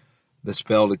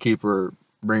spell to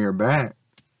bring her back,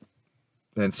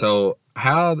 and so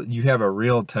how you have a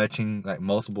real touching, like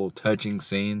multiple touching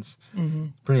scenes,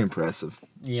 pretty impressive.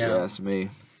 Yeah. if you ask me.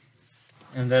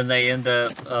 And then they end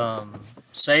up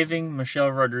saving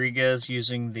Michelle Rodriguez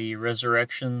using the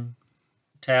resurrection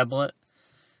tablet,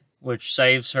 which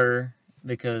saves her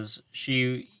because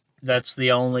that's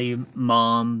the only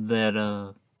mom that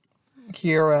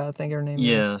Kiera, I think her name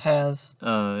is, has.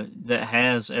 that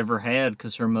has ever had,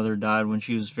 because her mother died when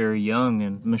she was very young,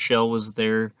 and Michelle was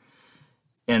there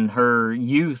in her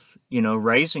youth,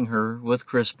 raising her with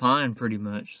Chris Pine pretty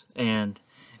much. And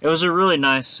it was a really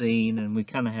nice scene, and we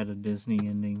kind of had a Disney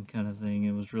ending kind of thing.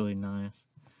 It was really nice.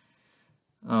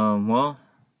 Well,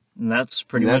 that's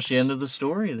pretty much the end of the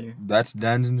story there. That's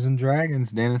Dungeons and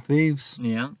Dragons, Den of Thieves.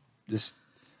 Yeah. Just,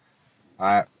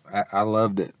 I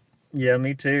loved it. Yeah,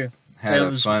 me too. Had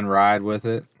a fun ride with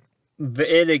it.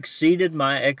 It exceeded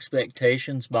my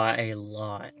expectations by a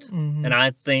lot. Mm-hmm. And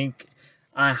I think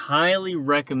I highly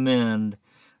recommend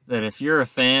that if you're a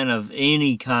fan of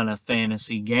any kind of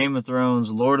fantasy, Game of Thrones,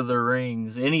 Lord of the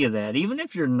Rings, any of that, even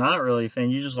if you're not really a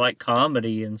fan, you just like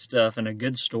comedy and stuff and a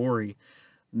good story,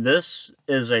 this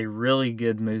is a really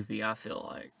good movie, I feel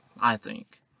like. I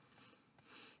think.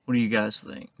 What do you guys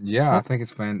think? Yeah, I think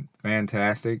it's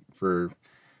fantastic for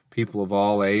people of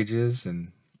all ages,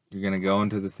 and you're going to go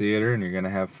into the theater and you're going to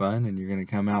have fun, and you're going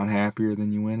to come out happier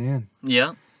than you went in.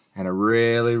 Yeah. And I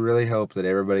really, really hope that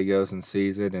everybody goes and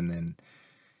sees it, and then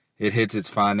it hits its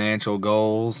financial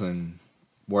goals, and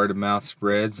word of mouth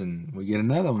spreads, and we get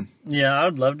another one. Yeah, I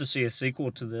would love to see a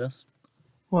sequel to this.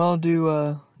 Well,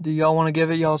 do y'all want to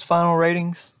give it y'all's final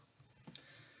ratings?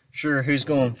 Sure, who's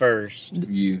going first?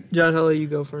 You. Josh, I'll let you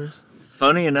go first.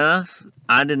 Funny enough,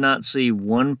 I did not see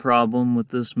one problem with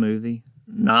this movie.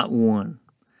 Not one.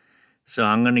 So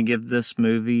I'm going to give this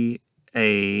movie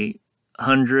a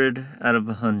 100 out of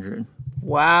 100.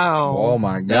 Wow. Oh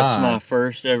my God. That's my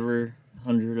first ever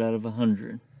 100 out of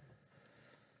 100.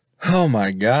 Oh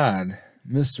my God.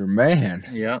 Mr. Man.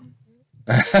 Yeah.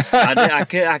 I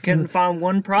couldn't find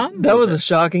one problem. That was a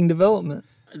shocking development.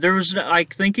 There was,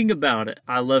 like, thinking about it,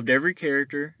 I loved every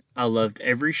character. I loved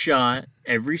every shot,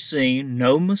 every scene,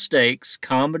 no mistakes.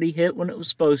 Comedy hit when it was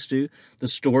supposed to. The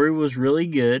story was really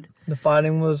good. The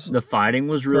fighting was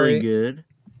really good.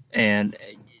 And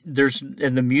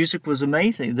the music was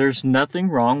amazing. There's nothing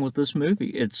wrong with this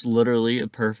movie. It's literally a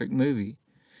perfect movie,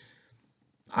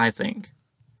 I think.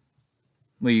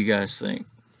 What do you guys think?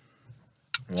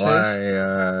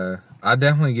 Well, I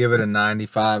definitely give it a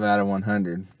 95 out of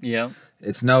 100. Yeah.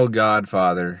 It's no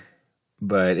Godfather,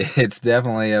 but it's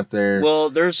definitely up there. Well,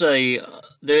 they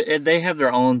have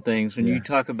their own things. When you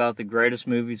talk about the greatest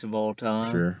movies of all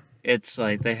time, Sure. It's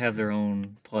like they have their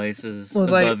own places Well,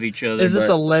 above each other. Is this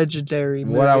a legendary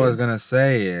movie? What I was going to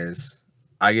say is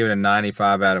I give it a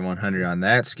 95 out of 100 on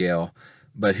that scale,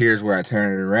 but here's where I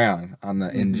turn it around. On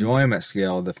the enjoyment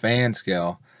scale, the fan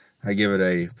scale, I give it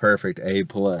a perfect A+.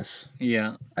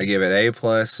 Yeah. I give it A+,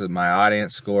 my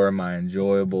audience score, my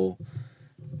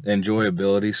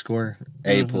enjoyability score,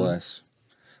 A+.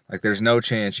 Like, there's no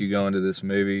chance you go into this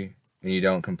movie and you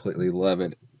don't completely love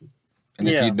it. And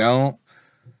if you don't,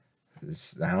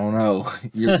 I don't know.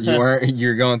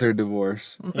 You're going through a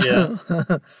divorce. Yeah.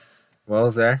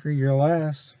 Well, Zachary, you're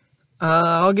last.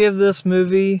 I'll give this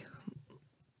movie,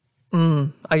 I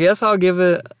guess I'll give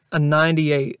it a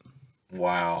 98.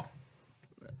 Wow.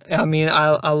 I mean,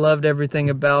 I loved everything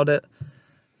about it.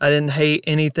 I didn't hate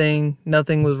anything.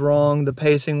 Nothing was wrong. The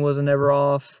pacing wasn't ever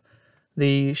off.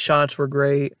 The shots were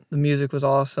great. The music was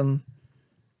awesome.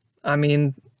 I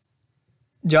mean,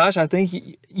 Josh, I think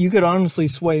you could honestly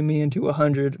sway me into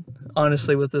 100,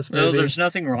 honestly, with this movie. No, there's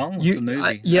nothing wrong with the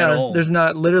movie yeah, at all. There's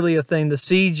not literally a thing. The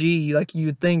CG, like you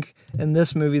would think in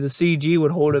this movie, the CG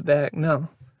would hold it back. No.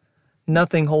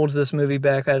 Nothing holds this movie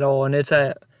back at all. And it's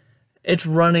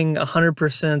running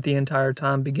 100% the entire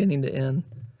time, beginning to end.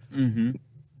 Mm-hmm.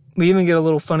 We even get a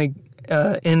little funny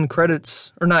end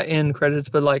credits, or not end credits,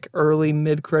 but like early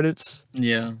mid credits.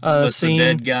 Yeah, with scene. the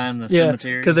dead guy in the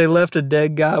cemetery. Because they left a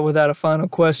dead guy without a final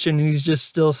question. He's just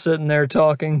still sitting there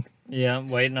talking. Yeah,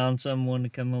 waiting on someone to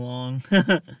come along.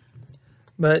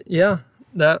 But yeah,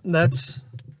 that's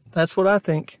what I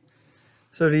think.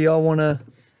 So do y'all want to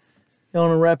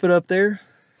wrap it up there?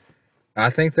 I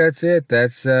think that's it.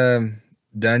 That's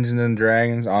Dungeons and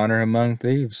Dragons Honor Among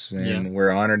Thieves. And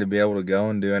we're honored to be able to go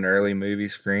and do an early movie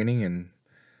screening, and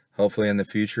hopefully in the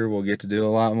future we'll get to do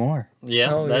a lot more.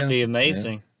 Yeah, that'd be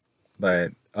amazing. Yeah.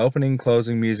 But opening,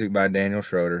 closing music by Daniel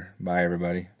Schroeder. Bye,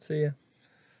 everybody. See ya.